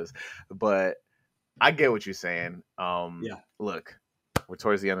worry about this. But I get what you're saying. Yeah. Look, we're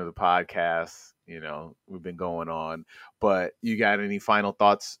towards the end of the podcast. You know, we've been going on, but you got any final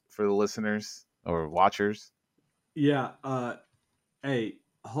thoughts for the listeners or watchers? Yeah. Hey,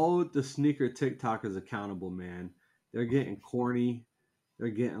 hold the sneaker TikTokers accountable, man. They're getting corny. They're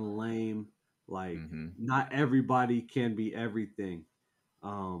getting lame. Like, Mm-hmm. not everybody can be everything.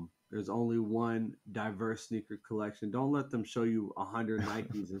 There's only one diverse sneaker collection. Don't let them show you 100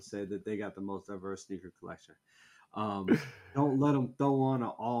 Nikes and say that they got the most diverse sneaker collection. Um, don't let them throw on an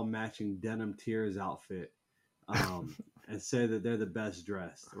all matching denim tears outfit and say that they're the best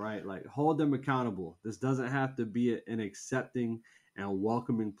dressed, right? Like, hold them accountable. This doesn't have to be an accepting and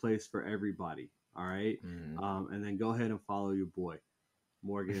welcoming place for everybody. All right. Mm-hmm. And then go ahead and follow your boy,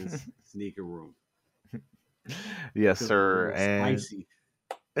 Morgan's Sneaker Room. Yes, Feeling a sir. little And spicy.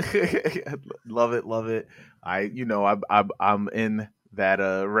 love it, love it. I'm in that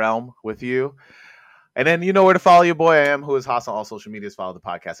realm with you. And then you know where to follow your boy. I am who is Haas on all social medias. Follow the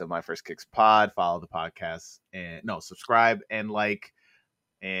podcast at My First Kicks Pod. Follow the podcast and no, subscribe and like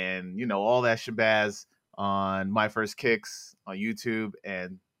and all that shabazz on My First Kicks on YouTube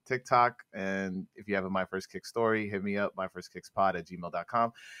and TikTok. And if you have a My First Kick story, hit me up,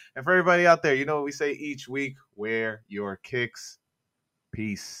 myfirstkickspod@gmail.com. And for everybody out there, you know what we say each week, wear your kicks.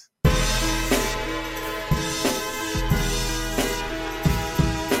 Peace.